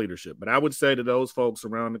 listening to our leadership, but I would say to those folks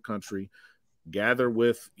around the country, gather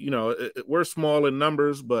with, you know, we're small in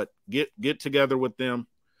numbers, but get together with them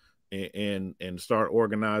and start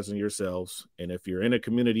organizing yourselves. And if you're in a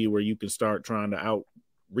community where you can start trying to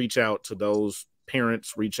reach out to those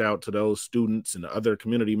parents, reach out to those students and other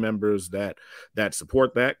community members that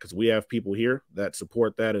support that, because we have people here that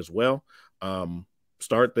support that as well.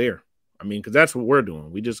 Start there. I mean, because that's what we're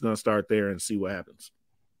doing. We're just going to start there and see what happens.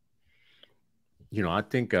 You know, I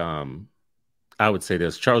think I would say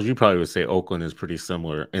this. Charles, you probably would say Oakland is pretty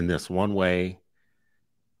similar in this one way,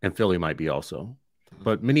 and Philly might be also.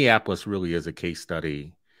 But Minneapolis really is a case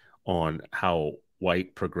study on how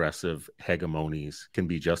white progressive hegemonies can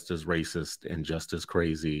be just as racist and just as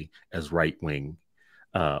crazy as right-wing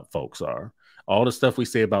folks are. All the stuff we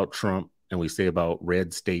say about Trump and we say about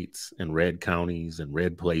red states and red counties and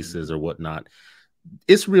red places or whatnot,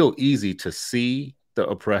 it's real easy to see the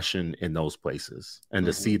oppression in those places and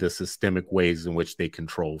to see the systemic ways in which they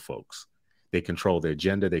control folks. They control the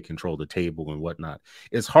agenda, they control the table and whatnot.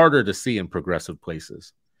 It's harder to see in progressive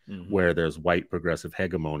places where there's white progressive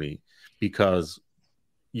hegemony because,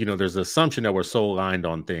 you know, there's an assumption that we're so aligned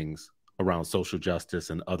on things around social justice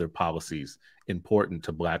and other policies important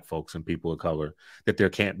to Black folks and people of color that there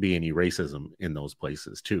can't be any racism in those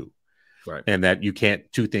places too. Right. And that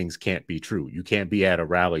two things can't be true. You can't be at a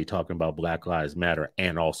rally talking about Black Lives Matter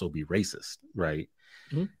and also be racist, right?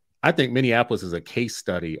 I think Minneapolis is a case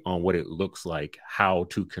study on what it looks like, how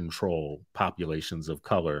to control populations of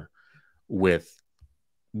color with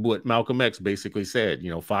what Malcolm X basically said,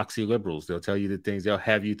 you know, foxy liberals. They'll tell you the things, they'll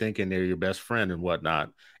have you thinking they're your best friend and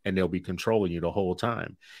whatnot, and they'll be controlling you the whole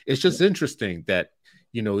time. It's just interesting that,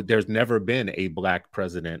 you know, there's never been a Black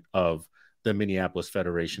president of the Minneapolis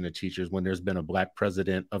Federation of Teachers when there's been a Black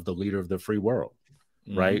president of the leader of the free world,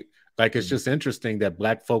 right? Like, it's just interesting that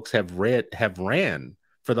Black folks have ran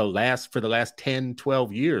for the last 10,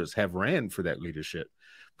 12 years, have ran for that leadership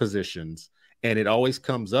positions. And it always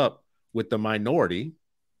comes up with the minority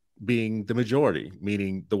being the majority,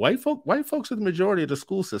 meaning the white folks are the majority of the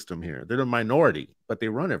school system here. They're the minority, but they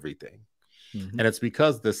run everything. And it's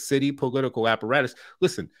because the city political apparatus,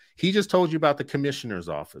 listen, he just told you about the commissioner's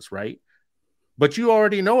office, right? But you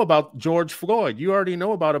already know about George Floyd. You already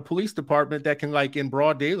know about a police department that can, like, in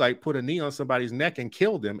broad daylight, put a knee on somebody's neck and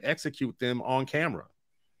kill them, execute them on camera,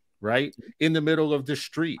 right? In the middle of the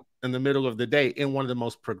street, in the middle of the day, in one of the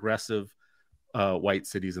most progressive white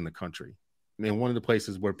cities in the country. I mean, one of the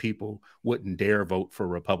places where people wouldn't dare vote for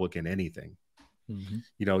Republican anything.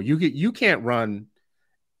 You know, you can't run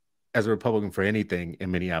as a Republican for anything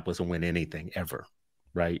in Minneapolis and win anything ever,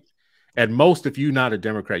 right? At most, if you're not a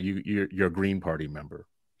Democrat, you're a Green Party member.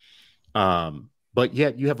 But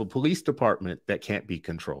yet you have a police department that can't be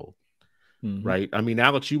controlled, right? I mean,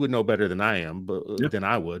 Alex, you would know better than I am, than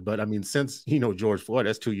I would. But I mean, since, you know, George Floyd,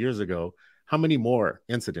 that's 2 years ago, how many more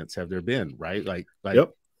incidents have there been, right? Like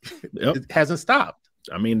it hasn't stopped.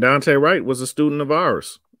 I mean, Dante Wright was a student of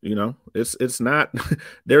ours. You know, it's not,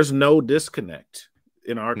 there's no disconnect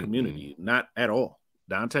in our community, not at all.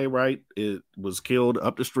 Dante Wright was killed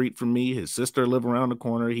up the street from me. His sister lived around the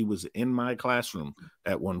corner. He was in my classroom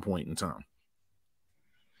at one point in time.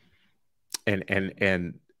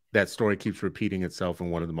 And that story keeps repeating itself in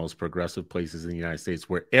one of the most progressive places in the United States,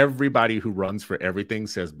 where everybody who runs for everything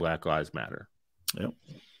says Black Lives Matter. Yep.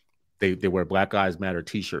 They wear Black Lives Matter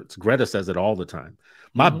t-shirts. Greta says it all the time.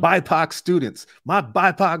 My BIPOC students, my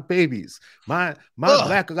BIPOC babies, my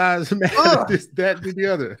Black Lives Matter, this, that, and the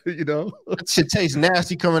other, you know. That shit tastes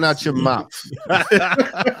nasty coming out your mouth. What,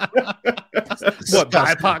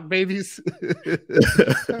 BIPOC babies?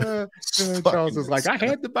 Charles is like, I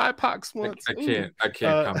had the BIPOCs once. I can't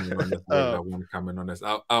comment on this. I want to comment on this.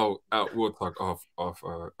 We'll talk off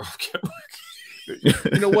camera.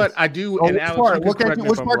 You know what I do? And Alex, which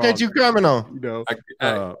part can't you comment on? You know,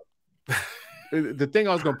 the thing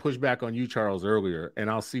I was going to push back on you, Charles, earlier, and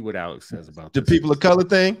I'll see what Alex says about the people of color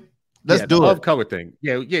thing. Let's do it. Love color thing.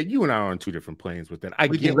 Yeah. You and I are on two different planes with that. I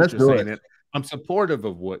get what you're saying. I'm supportive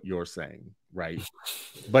of what you're saying, right?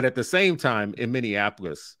 But at the same time, in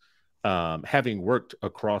Minneapolis, having worked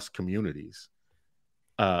across communities,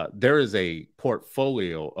 there is a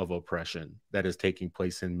portfolio of oppression that is taking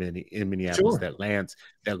place in Minneapolis that lands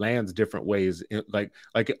different ways. Like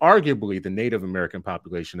arguably, the Native American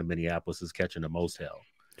population of Minneapolis is catching the most hell.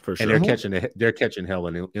 For sure. And they're catching hell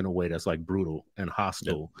in a way that's like brutal and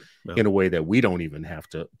hostile, in a way that we don't even have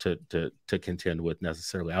to contend with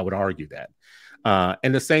necessarily. I would argue that.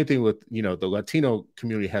 And the same thing with, you know, the Latino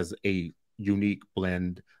community has a unique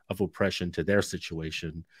blend of oppression to their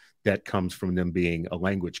situation that comes from them being a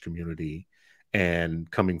language community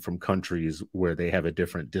and coming from countries where they have a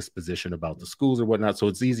different disposition about the schools or whatnot. So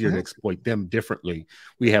it's easier to exploit them differently.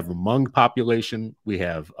 We have a Hmong population, we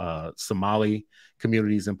have Somali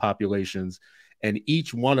communities and populations, and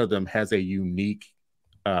each one of them has a unique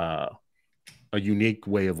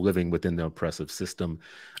way of living within the oppressive system,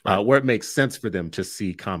 where it makes sense for them to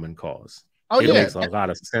see common cause. It makes a lot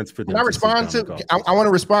of sense for them. Can I respond to? I want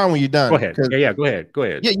to respond when you're done. Go ahead. Yeah, go ahead.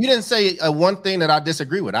 Yeah, you didn't say one thing that I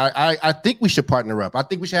disagree with. I think we should partner up. I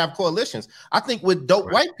think we should have coalitions. I think with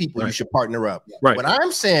dope white people, you should partner up. Right. What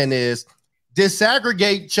I'm saying is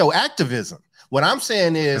disaggregate your activism. What I'm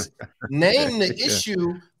saying is name the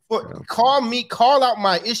issue. Call out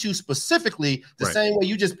my issue specifically the same way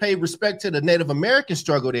you just pay respect to the Native American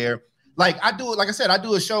struggle there. Like I do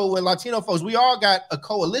a show with Latino folks. We all got a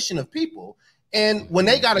coalition of people, and when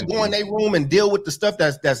they got to go in their room and deal with the stuff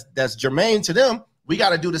that's germane to them, we got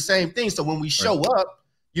to do the same thing. So when we show up,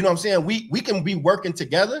 you know what I'm saying, we can be working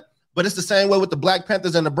together. But it's the same way with the Black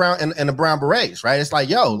Panthers and the Brown and the Brown Berets, right? It's like,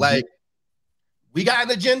 yo, like we got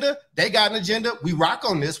an agenda, they got an agenda, we rock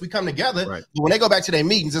on this, we come together. But when they go back to their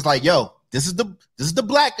meetings, it's like, yo, this is the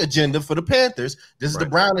Black agenda for the Panthers. This is the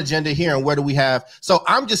Brown agenda here, and where do we have? So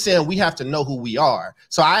I'm just saying we have to know who we are.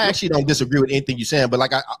 So I actually don't disagree with anything you're saying, but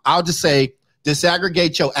like I'll just say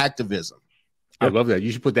disaggregate your activism. I love that.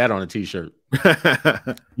 You should put that on a t-shirt.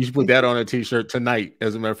 You should put that on a t-shirt tonight.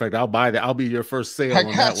 As a matter of fact, I'll buy that. I'll be your first sale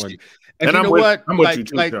on that one. And you know what? I'm with you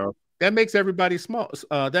too, Charles. That makes everybody small.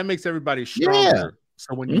 That makes everybody stronger. Yeah.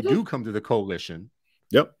 So when you do come to the coalition,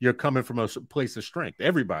 you're coming from a place of strength.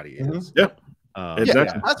 Everybody is.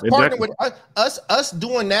 Exactly. Us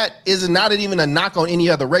doing that is not even a knock on any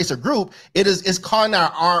other race or group. It's calling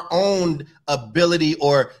out our own ability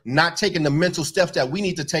or not taking the mental steps that we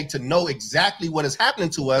need to take to know exactly what is happening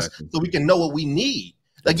to us so we can know what we need.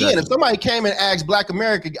 Again, if somebody came and asked Black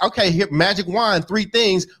America, okay, here, magic wand, 3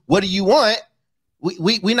 things, what do you want?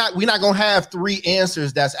 We're not gonna have 3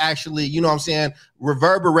 answers that's actually, you know what I'm saying,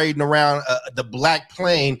 reverberating around the Black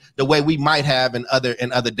plane the way we might have in other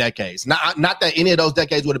decades. Not that any of those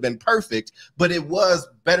decades would have been perfect, but it was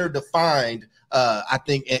better defined, I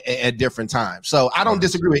think, at different times. So I don't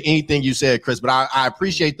disagree with anything you said, Chris, but I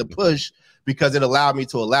appreciate the push because it allowed me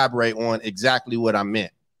to elaborate on exactly what I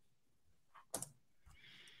meant.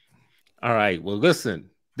 All right. Well,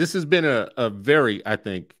 listen, this has been a very, I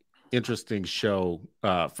think, interesting show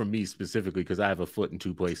for me specifically because I have a foot in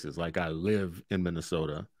 2 places. Like I live in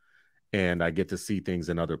Minnesota and I get to see things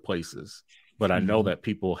in other places, but I know that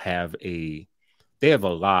people have a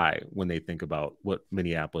lie when they think about what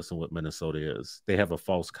Minneapolis and what Minnesota is. They have a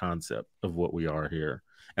false concept of what we are here.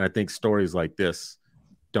 And I think stories like this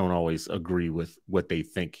don't always agree with what they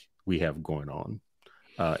think we have going on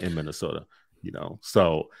in Minnesota, you know?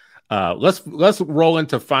 So let's roll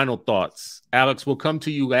into final thoughts. Alex, we'll come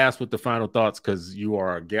to you last with the final thoughts because you are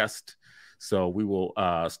our guest. So we will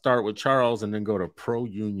start with Charles and then go to Pro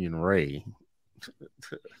Union Ray.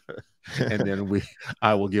 And then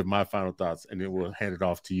I will give my final thoughts and then we'll hand it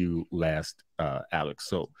off to you last, Alex.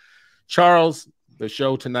 So Charles, The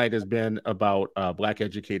show tonight has been about Black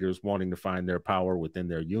educators wanting to find their power within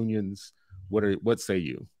their unions. What say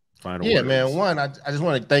you? Final words. Man. One, I just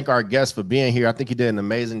want to thank our guest for being here. I think he did an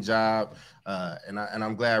amazing job, and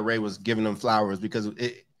I'm glad Ray was giving them flowers because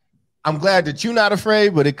I'm glad that you're not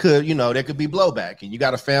afraid, but it could, there could be blowback. And you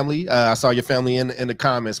got a family. I saw your family in the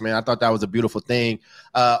comments, man. I thought that was a beautiful thing.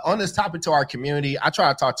 On this topic to our community, I try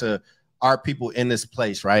to talk to our people in this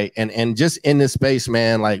place, right? And just in this space,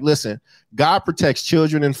 man, like, listen, God protects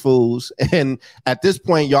children and fools. And at this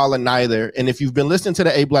point, y'all are neither. And if you've been listening to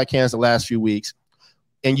the A Black Hands the last few weeks,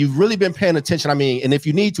 and you've really been paying attention, and if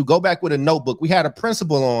you need to, go back with a notebook. We had a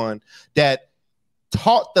principal on that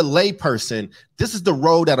taught the layperson, this is the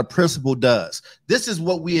role that a principal does. This is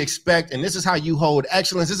what we expect, and this is how you hold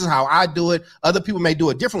excellence. This is how I do it. Other people may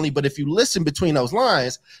do it differently, but if you listen between those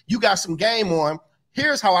lines, you got some game on.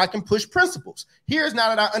 Here's how I can push principles. Here's,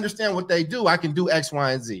 now that I understand what they do, I can do X,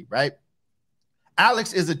 Y, and Z, right?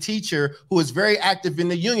 Alex is a teacher who is very active in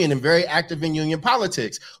the union and very active in union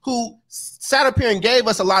politics, who sat up here and gave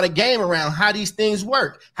us a lot of game around how these things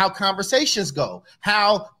work, how conversations go,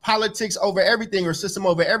 how politics over everything or system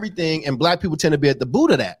over everything, and Black people tend to be at the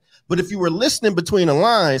boot of that. But if you were listening between the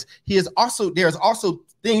lines, there's also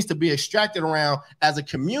things to be extracted around as a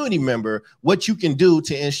community member, what you can do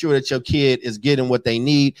to ensure that your kid is getting what they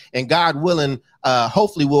need. And God willing,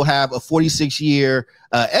 hopefully we'll have a 46-year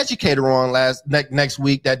educator on next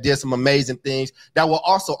week that did some amazing things that will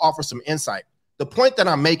also offer some insight. The point that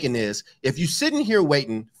I'm making is, if you're sitting here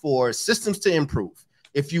waiting for systems to improve,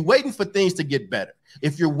 if you're waiting for things to get better,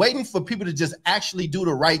 if you're waiting for people to just actually do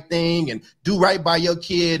the right thing and do right by your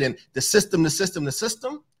kid and the system,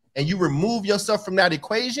 and you remove yourself from that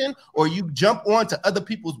equation, or you jump onto other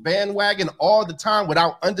people's bandwagon all the time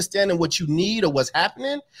without understanding what you need or what's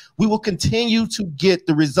happening, we will continue to get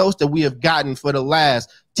the results that we have gotten for the last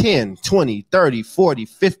 10, 20, 30, 40,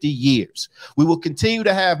 50 years. We will continue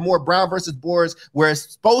to have more Brown versus boards where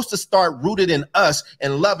it's supposed to start rooted in us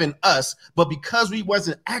and loving us, but because we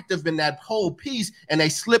wasn't active in that whole piece and they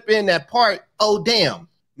slip in that part, oh damn,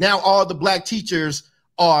 now all the Black teachers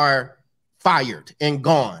are fired and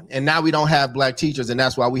gone, and now we don't have Black teachers, and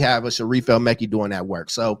that's why we have a Sharif El-Mekki doing that work.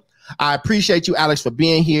 So I appreciate you, Alex, for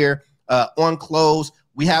being here. On close,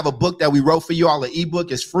 we have a book that we wrote for you all. The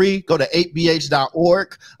ebook is free. Go to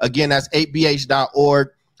 8bh.org. Again, that's 8bh.org.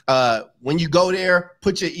 When you go there,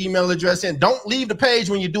 put your email address in. Don't leave the page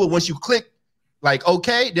when you do it. Once you click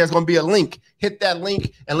okay, there's going to be a link. Hit that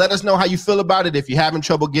link and let us know how you feel about it. If you're having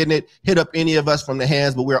trouble getting it, hit up any of us from the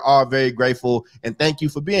hands, but we're all very grateful. And thank you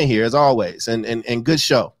for being here as always. And good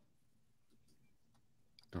show.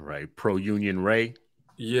 All right. Pro-union Ray.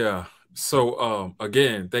 Yeah. So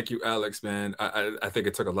again, thank you, Alex, man. I think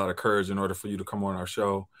it took a lot of courage in order for you to come on our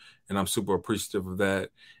show, and I'm super appreciative of that.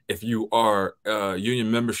 If you are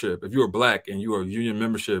union membership, if you are Black and you are union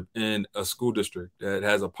membership in a school district that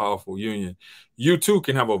has a powerful union, you too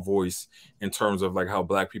can have a voice in terms of like how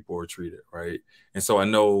Black people are treated, right? And so I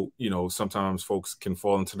know, sometimes folks can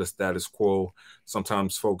fall into the status quo.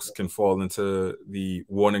 Sometimes folks can fall into the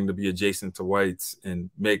wanting to be adjacent to whites and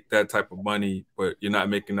make that type of money, but you're not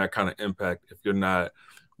making that kind of impact if you're not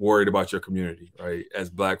worried about your community, right? As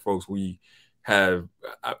Black folks, we have,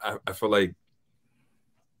 I feel like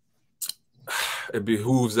it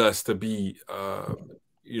behooves us to be,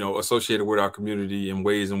 associated with our community in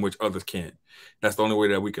ways in which others can't. That's the only way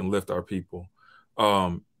that we can lift our people.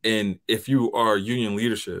 And if you are union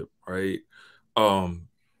leadership, right,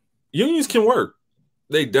 unions can work.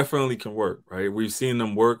 They definitely can work, right? We've seen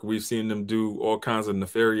them work. We've seen them do all kinds of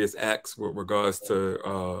nefarious acts with regards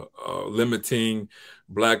to limiting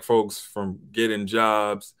Black folks from getting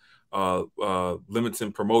jobs,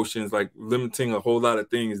 limiting promotions, like limiting a whole lot of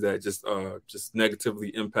things that just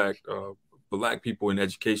negatively impact Black people in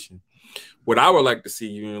education. What I would like to see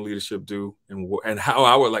union leadership do and how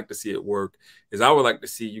I would like to see it work is I would like to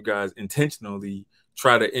see you guys intentionally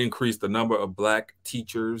try to increase the number of Black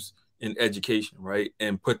teachers in education, right?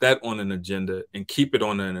 And put that on an agenda and keep it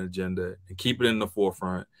on an agenda and keep it in the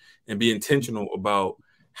forefront and be intentional about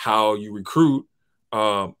how you recruit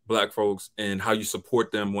Black folks and how you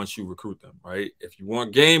support them once you recruit them, right? If you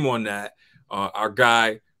want game on that, our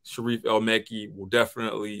guy, Sharif El-Mekki, will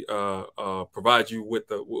definitely provide you with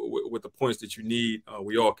the points that you need.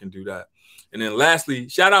 We all can do that. And then lastly,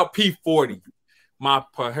 shout out P40, my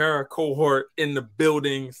Pahara cohort in the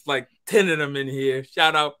building. It's like 10 of them in here.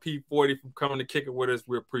 Shout out P40 for coming to kick it with us.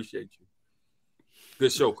 We appreciate you.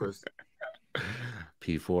 Good show, Chris.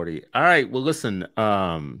 P40. All right. Well, listen,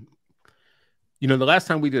 You know, the last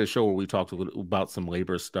time we did a show where we talked about some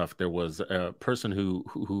labor stuff, there was a person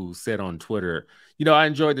who said on Twitter, you know, I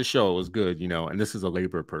enjoyed the show. It was good, you know, and this is a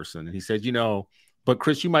labor person. And he said, you know, but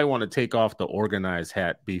Chris, you might want to take off the organized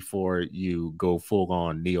hat before you go full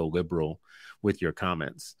on neoliberal with your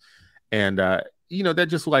comments. And, you know, that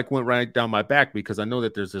just like went right down my back, because I know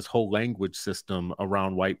that there's this whole language system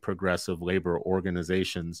around white progressive labor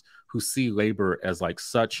organizations who see labor as like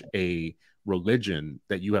such a religion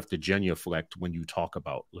that you have to genuflect when you talk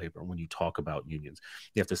about labor, when you talk about unions.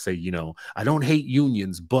 You have to say, you know, I don't hate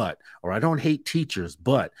unions, but, or I don't hate teachers,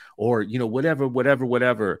 but, or, you know,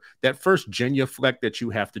 whatever. That first genuflect that you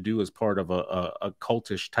have to do is part of a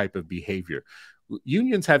cultish type of behavior.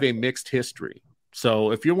 Unions have a mixed history.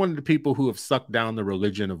 So if you're one of the people who have sucked down the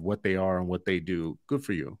religion of what they are and what they do, good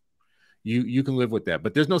for you. You can live with that.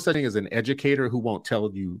 But there's no such thing as an educator who won't tell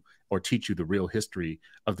you or teach you the real history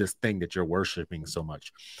of this thing that you're worshiping so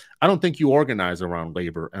much. I don't think you organize around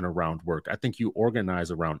labor and around work. I think you organize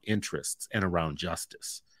around interests and around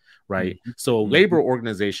justice, right? Mm-hmm. So a labor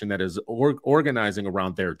organization that is organizing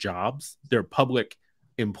around their jobs, their public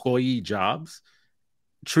employee jobs,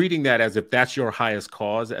 treating that as if that's your highest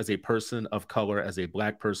cause as a person of color, as a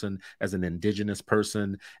Black person, as an indigenous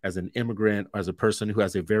person, as an immigrant, as a person who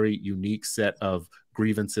has a very unique set of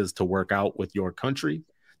grievances to work out with your country.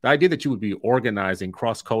 The idea that you would be organizing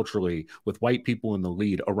cross-culturally with white people in the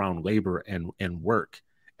lead around labor and work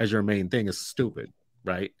as your main thing is stupid,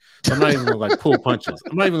 right? So I'm not even gonna like pull punches.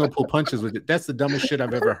 I'm not even gonna pull punches with it. That's the dumbest shit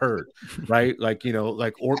I've ever heard, right? Like, you know,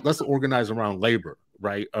 like let's organize around labor,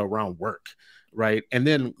 right? Around work. Right. And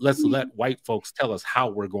then let's let white folks tell us how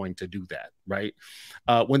we're going to do that. Right.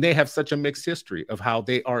 When they have such a mixed history of how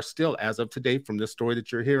they are still, as of today, from this story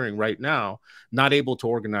that you're hearing right now, not able to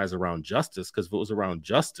organize around justice, because if it was around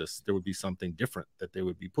justice, there would be something different that they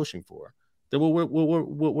would be pushing for than what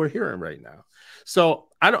we're hearing right now. So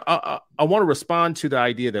I want to respond to the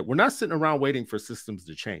idea that we're not sitting around waiting for systems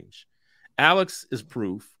to change. Alex is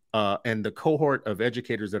proof. And the cohort of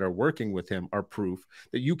educators that are working with him are proof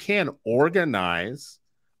that you can organize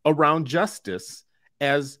around justice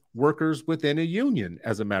as workers within a union,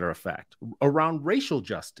 as a matter of fact, around racial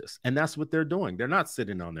justice. And that's what they're doing. They're not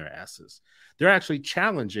sitting on their asses. They're actually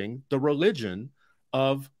challenging the religion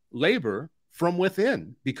of labor from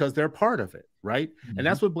within because they're part of it, right? Mm-hmm. And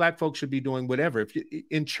that's what Black folks should be doing, whatever. If you,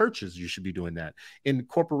 in churches, you should be doing that. In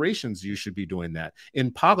corporations, you should be doing that.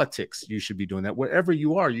 In politics, you should be doing that. Wherever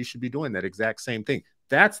you are, you should be doing that exact same thing.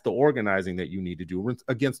 That's the organizing that you need to do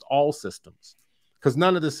against all systems, because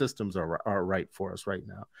none of the systems are right for us right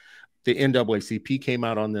now. The NAACP came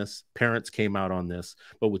out on this. Parents came out on this.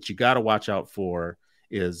 But what you got to watch out for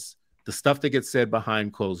is the stuff that gets said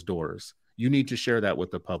behind closed doors. You need to share that with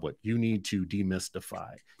the public. You need to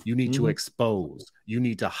demystify. You need to expose. You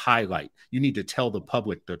need to highlight. You need to tell the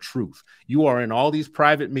public the truth. You are in all these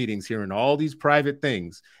private meetings, hearing all these private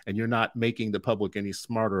things, and you're not making the public any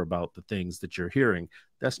smarter about the things that you're hearing.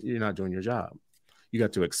 You're not doing your job. You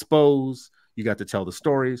got to expose. You got to tell the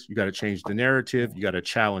stories. You got to change the narrative. You got to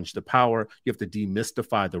challenge the power. You have to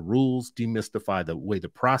demystify the rules, demystify the way the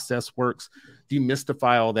process works,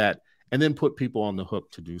 demystify all that, and then put people on the hook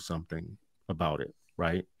to do something about it,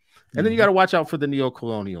 right? And then you got to watch out for the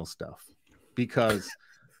neo-colonial stuff, because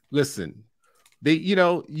listen,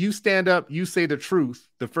 you stand up, you say the truth,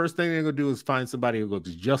 the first thing they're gonna do is find somebody who looks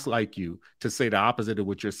just like you to say the opposite of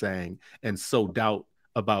what you're saying and sow doubt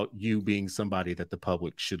about you being somebody that the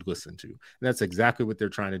public should listen to. And that's exactly what they're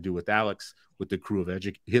trying to do with Alex, with the crew of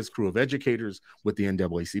his crew of educators, with the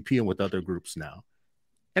NAACP, and with other groups now.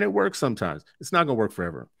 And it works sometimes. It's not gonna work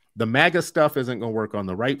forever. The MAGA stuff isn't going to work on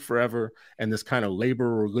the right forever. And this kind of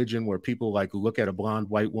labor religion where people like look at a blonde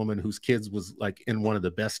white woman whose kids was like in one of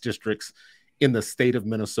the best districts in the state of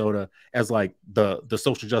Minnesota as like the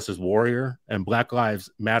social justice warrior and Black Lives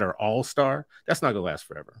Matter all-star. That's not going to last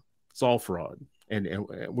forever. It's all fraud. And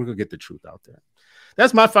we're going to get the truth out there.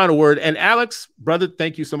 That's my final word. And Alex, brother,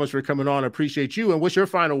 thank you so much for coming on. I appreciate you. And what's your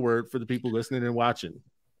final word for the people listening and watching?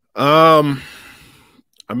 I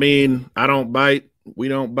mean, I don't bite. We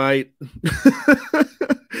don't bite.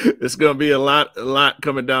 It's going to be a lot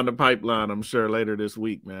coming down the pipeline, I'm sure, later this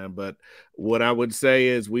week, man. But what I would say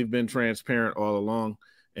is we've been transparent all along,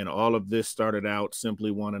 and all of this started out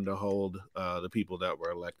simply wanting to hold the people that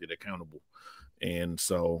were elected accountable. And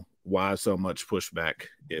so why so much pushback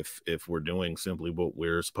if we're doing simply what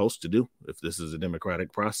we're supposed to do, if this is a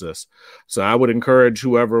democratic process? So I would encourage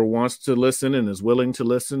whoever wants to listen and is willing to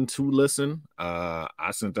listen. I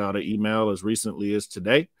sent out an email as recently as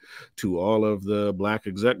today to all of the Black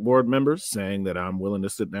Exec Board members saying that I'm willing to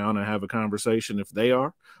sit down and have a conversation if they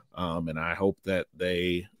are. And I hope that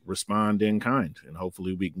they respond in kind, and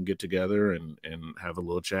hopefully we can get together and have a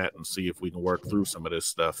little chat and see if we can work through some of this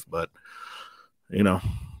stuff. But, you know,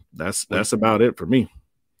 that's about it for me.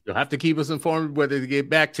 You'll have to keep us informed whether to get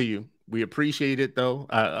back to you. We appreciate it, though.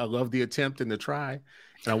 I love the attempt and the try,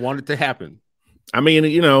 and I want it to happen. I mean,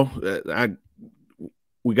 you know,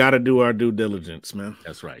 we got to do our due diligence, man.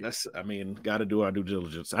 That's right. Got to do our due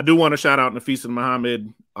diligence. I do want to shout out Nafisa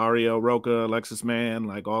Muhammad, Ariel Roca, Alexis Mann,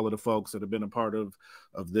 like all of the folks that have been a part of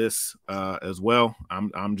this as well.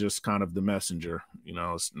 I'm just kind of the messenger. You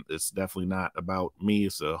know, it's definitely not about me.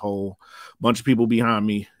 It's a whole bunch of people behind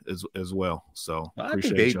me as well. So I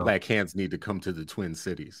think 8 Black Hands need to come to the Twin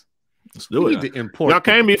Cities. Let's do it. Y'all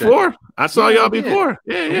came before. I saw y'all before.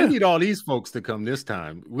 Yeah. We need all these folks to come this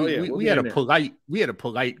time. We had a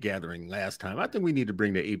polite gathering last time. I think we need to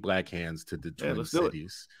bring the 8 Black Hands to the Twin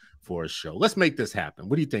Cities for a show. Let's make this happen.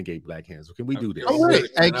 What do you think, 8 Black Hands? Can we do this? Oh, wait.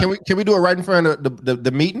 Hey, can we do it right in front of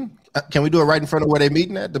the meeting? Can we do it right in front of where they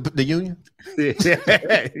meeting at the union?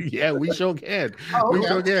 Yeah, we sure can. We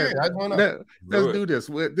sure can. Let's do this.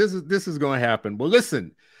 This is going to happen. Well,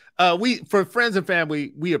 listen. For friends and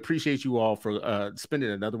family, we appreciate you all for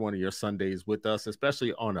spending another one of your Sundays with us,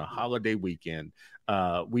 especially on a holiday weekend.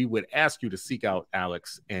 We would ask you to seek out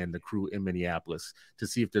Alex and the crew in Minneapolis to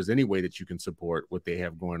see if there's any way that you can support what they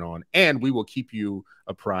have going on. And we will keep you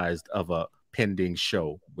apprised of a pending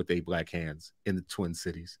show with 8 Black Hands in the Twin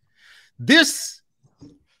Cities. This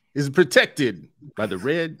is protected by the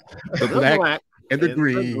red, the black, and the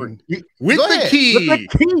green with the key. Hey,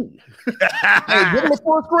 give him a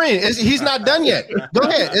full screen. He's not done yet. Go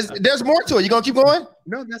ahead. There's more to it. You gonna keep going?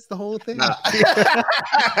 No, that's the whole thing. That's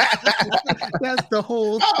the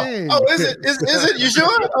whole thing. Oh, is it? Is it? You sure?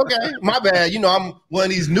 Okay, my bad. You know, I'm one of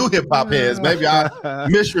these new hip hop heads. Maybe I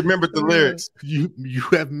misremembered the lyrics. You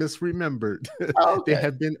have misremembered. Okay. They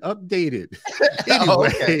have been updated.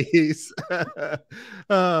 Anyways,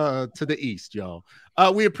 to the east, y'all.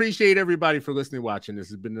 We appreciate everybody for listening and watching. This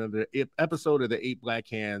has been another episode of the 8 Black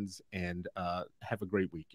Hands, and have a great week.